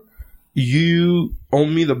performer... You owe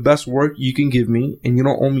me the best work you can give me, and you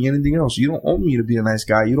don't owe me anything else. You don't owe me to be a nice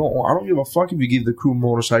guy. I don't give a fuck if you give the crew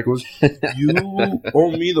motorcycles. You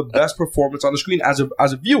owe me the best performance on the screen as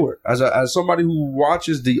a viewer, as somebody who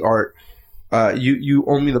watches the art. You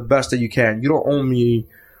owe me the best that you can. You don't owe me.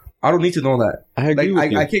 I don't need to know that. I agree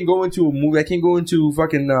with you. I can't go into a movie. I can't go into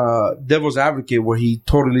fucking Devil's Advocate where he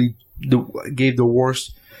totally gave the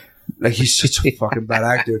worst. Like, he's such a fucking bad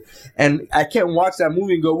actor. And I can't watch that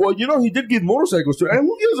movie and go, well, you know, he did give motorcycles to her. And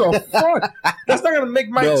who gives a fuck? That's not going to make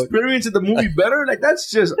my experience of the movie better. Like, that's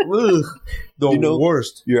just, the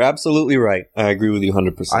worst. You're absolutely right. I agree with you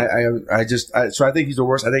 100%. So I think he's the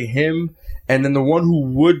worst. I think him, and then the one who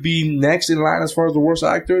would be next in line as far as the worst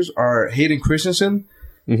actors are Hayden Christensen.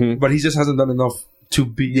 Mm-hmm. But he just hasn't done enough to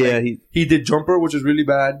be. Yeah, he did Jumper, which is really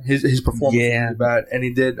bad. His performance was really bad, and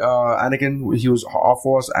he did Anakin. He was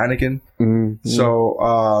awful as Anakin. Mm-hmm.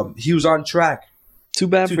 So he was on track. Too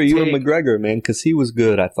bad for Ewan McGregor, man, because he was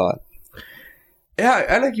good. I thought. Yeah,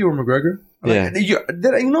 I like Ewan McGregor. Yeah.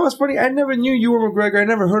 You know what's funny? I never knew Ewan McGregor. I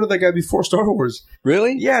never heard of that guy before Star Wars.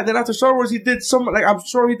 Really? Yeah. Then after Star Wars, he did I'm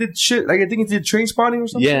sure he did shit. Like I think he did Trainspotting or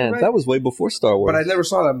something. Yeah, right? That was way before Star Wars. But I never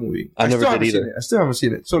saw that movie. I never did either. I still haven't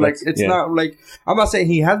seen it. So like, it's not like I'm not saying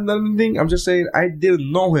he hasn't done anything. I'm just saying I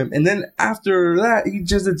didn't know him. And then after that, he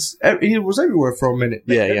was everywhere for a minute.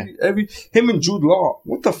 Like him and Jude Law.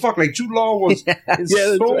 What the fuck? Like Jude Law was in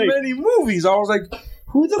so many movies. I was like,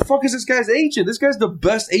 who the fuck is this guy's agent? This guy's the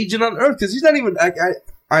best agent on earth because he's not even.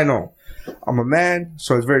 I know, I'm a man,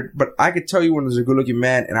 so it's very. But I could tell you when there's a good-looking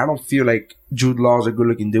man, and I don't feel like Jude Law is a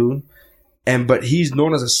good-looking dude. But he's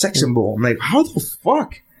known as a sex symbol. I'm like, how the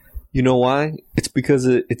fuck? You know why? It's because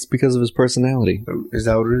of his personality. Is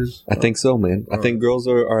that what it is? I think so, man. I think girls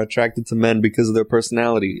are attracted to men because of their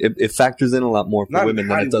personality. It factors in a lot more for women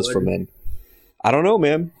than it does for men. I don't know,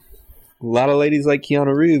 man. A lot of ladies like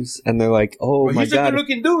Keanu Reeves, and they're like, "Oh my god, he's a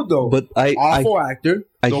good-looking dude, though." But awful actor.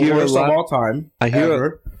 I the hear worst a lot of all time.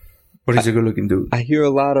 But he's a good-looking dude. I hear a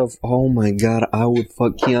lot of, "Oh my god, I would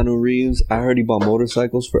fuck Keanu Reeves." I heard he bought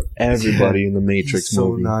motorcycles for everybody in the Matrix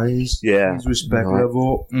movie. So nice. Yeah, his respect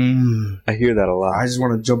level. I hear that a lot. I just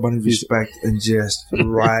want to jump on his respect and just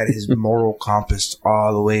ride his moral compass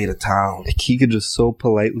all the way to town. Like, he could just so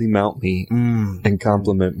politely mount me and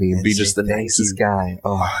compliment me and be just the nicest guy.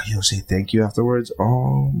 Oh, he'll say thank you afterwards.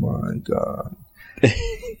 Oh my god.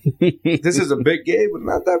 This is a big game, but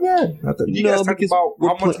not that bad. Not that. You guys talked about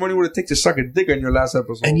how much money would it take to suck a dick on your last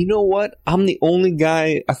episode. And you know what? I'm the only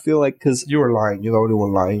guy, I feel like, because... You were lying. You're the only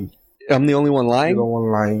one lying. I'm the only one lying? You're the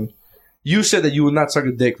one lying. You said that you would not suck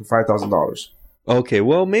a dick for $5,000. Okay,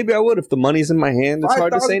 well, maybe I would if the money's in my hand. It's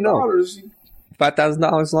hard to say no.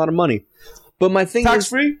 $5,000 is a lot of money. But my thing is...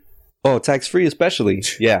 Tax-free? Oh, tax-free especially.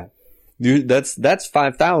 Yeah. Dude, that's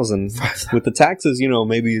 $5,000. With the taxes,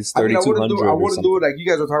 maybe it's $3,200. I wouldn't do it like you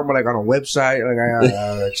guys were talking about, like on a website,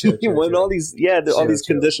 when all these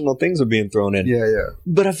conditional things are being thrown in. Yeah.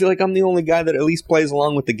 But I feel like I'm the only guy that at least plays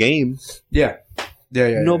along with the game. Yeah.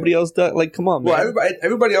 Nobody else does. Like, come on, man. Well,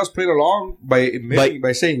 everybody else played along by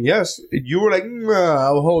saying yes. You were like,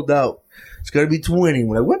 I'll hold out. It's gonna be 20.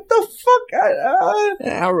 We're like, what the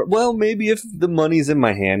fuck? Well, maybe if the money's in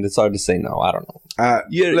my hand, it's hard to say no. I don't know.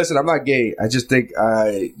 Listen, I'm not gay. I just think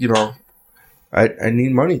I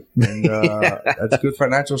need money. And, that's good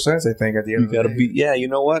financial sense. I think at the end of the day. Yeah, you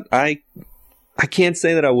know what? I can't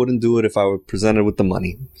say that I wouldn't do it if I were presented with the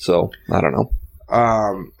money. So I don't know.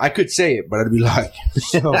 I could say it, but I'd be lying.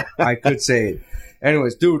 So I could say it.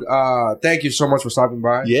 Anyways, dude, thank you so much for stopping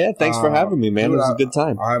by. Yeah, thanks for having me, man. Dude, it was a good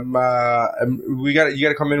time. You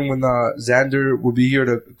gotta come in when Xander will be here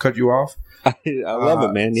to cut you off. I love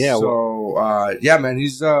it, man. Yeah. So, yeah, man.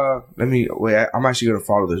 He's I'm actually gonna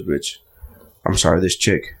follow this bitch. I'm sorry, this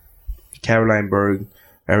chick, Caroline Berg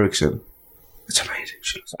Erickson. It's amazing.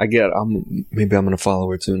 Maybe I'm gonna follow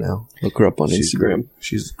her too now. Look her up on Instagram.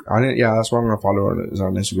 She's on it. Yeah, that's why I'm gonna follow her. Is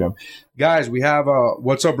on Instagram. Guys, we have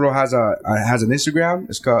What's Up Bro has an Instagram.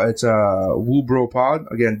 It's Woo Bro Pod.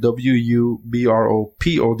 Again, WUBROPOD.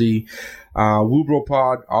 Woo Bro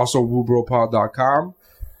Pod. Also WooBroPod.com.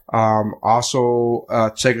 Also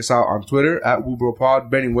check us out on Twitter at Woo Bro Pod.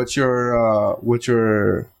 Benny, what's your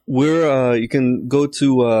you can go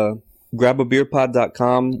to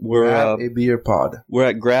grababeerpod.com. Grab a beer pod. We're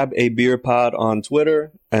at Grab a Beer Pod on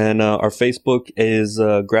Twitter, and our Facebook is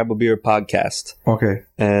Grab a Beer Podcast. Okay.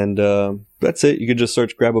 And that's it. You can just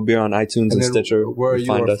search Grab a Beer on iTunes and Stitcher. Where are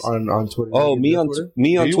you on Twitter? Oh, me on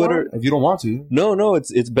Twitter. If you don't want to. No,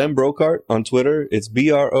 it's Ben Brocart on Twitter. It's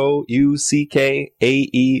BROUCKAERT.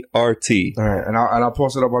 All right, and I'll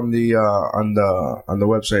post it up on the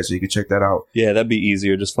website so you can check that out. Yeah, that'd be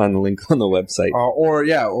easier. Just find the link on the website.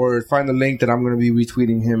 Or find the link that I'm going to be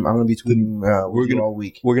retweeting him. I'm going to be tweeting all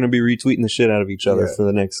week. We're going to be retweeting the shit out of each other for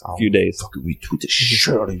the next few days. Fucking retweet the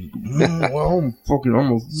shit out of you. Well, I'm fucking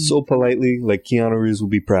almost so politely, like Keanu Reeves will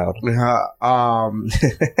be proud.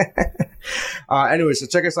 Anyway, so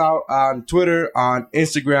check us out on Twitter, on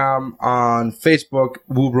Instagram, on Facebook,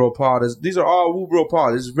 Woo Bro Pod. These are all Woo Bro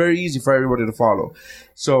Pod. It's very easy for everybody to follow.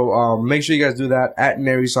 So make sure you guys do that at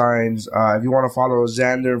Nary Signs. If you want to follow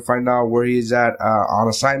Xander and find out where he's at on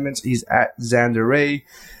assignments, he's at Xander Ray.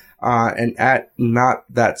 And at Not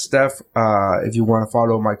That Steph, if you want to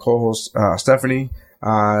follow my co-host Stephanie.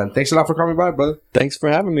 Thanks a lot for coming by, brother. Thanks for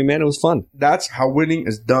having me, man. It was fun. That's how winning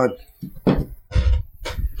is done.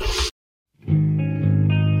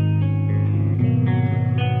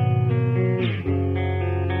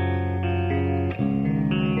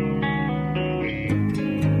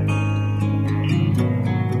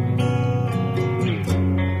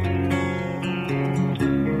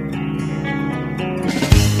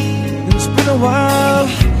 It's been a while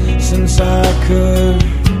since I could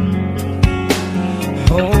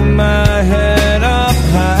hold my head up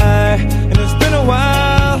high, and it's been a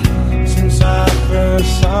while since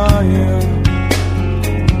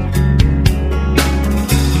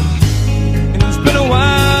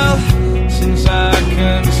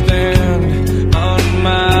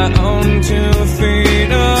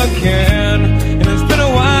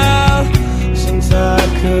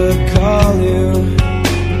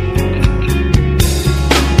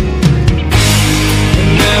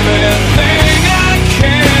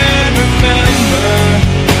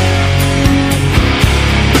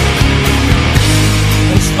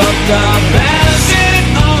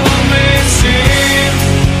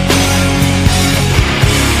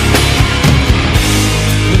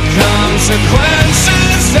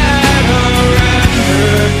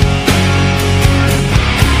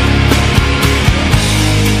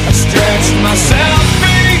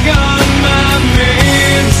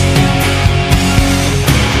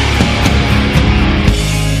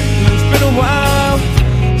a while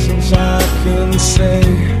since I can say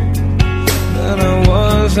that I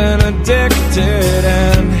wasn't addicted,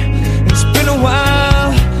 and it's been a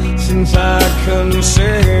while since I can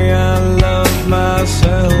say I love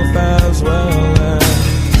myself as well.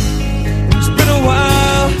 And it's been a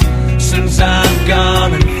while since I've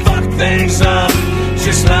gone and fucked things up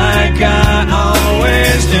just like I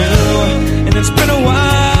always do. And it's been a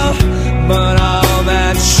while, but all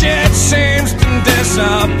that shit seems to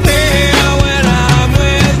disappear when I'm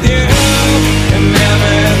with you. And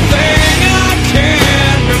everything I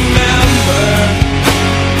can't remember,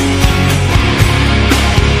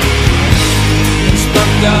 it's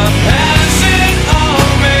fucked up as it all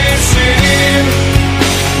may seem.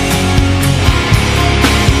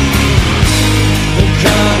 The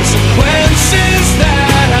consequences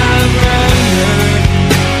that I've rendered,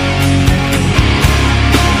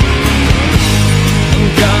 I'm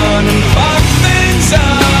gonna fuck things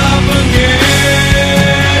up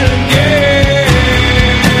again,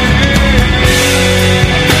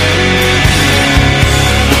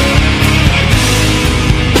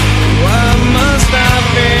 Why must I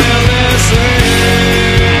feel this way?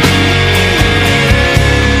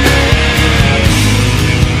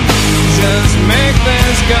 Just make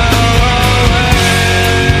this go away.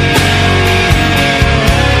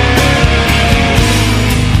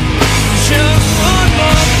 Just one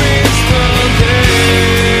more peaceful day.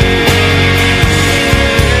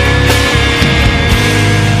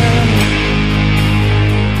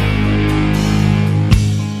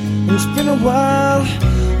 It's been a while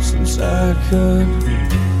since I could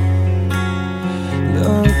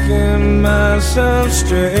look at myself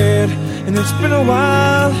straight, and it's been a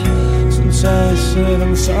while since I said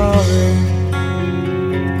I'm sorry.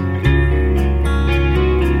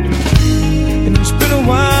 And it's been a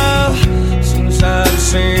while since I've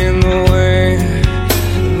seen the way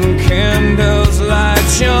the candles light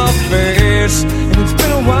your face. And it's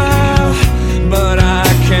been a while, but I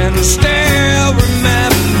can still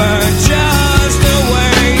remember just the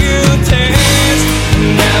way you taste.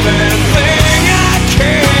 And everything I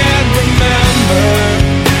can remember,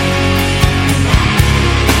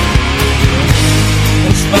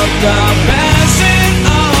 it's fucked up as it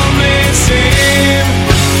all may seem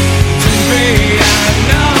to be. I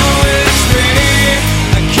know it's me.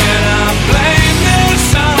 I cannot blame this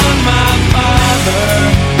on my father.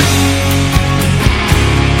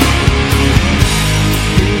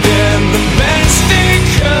 He did the best he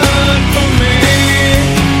could for me.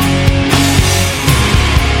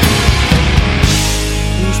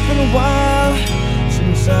 It's been a while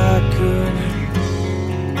since I could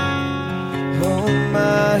hold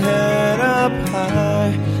my head up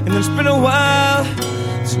high, and it's been a while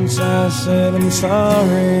since I said I'm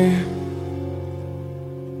sorry.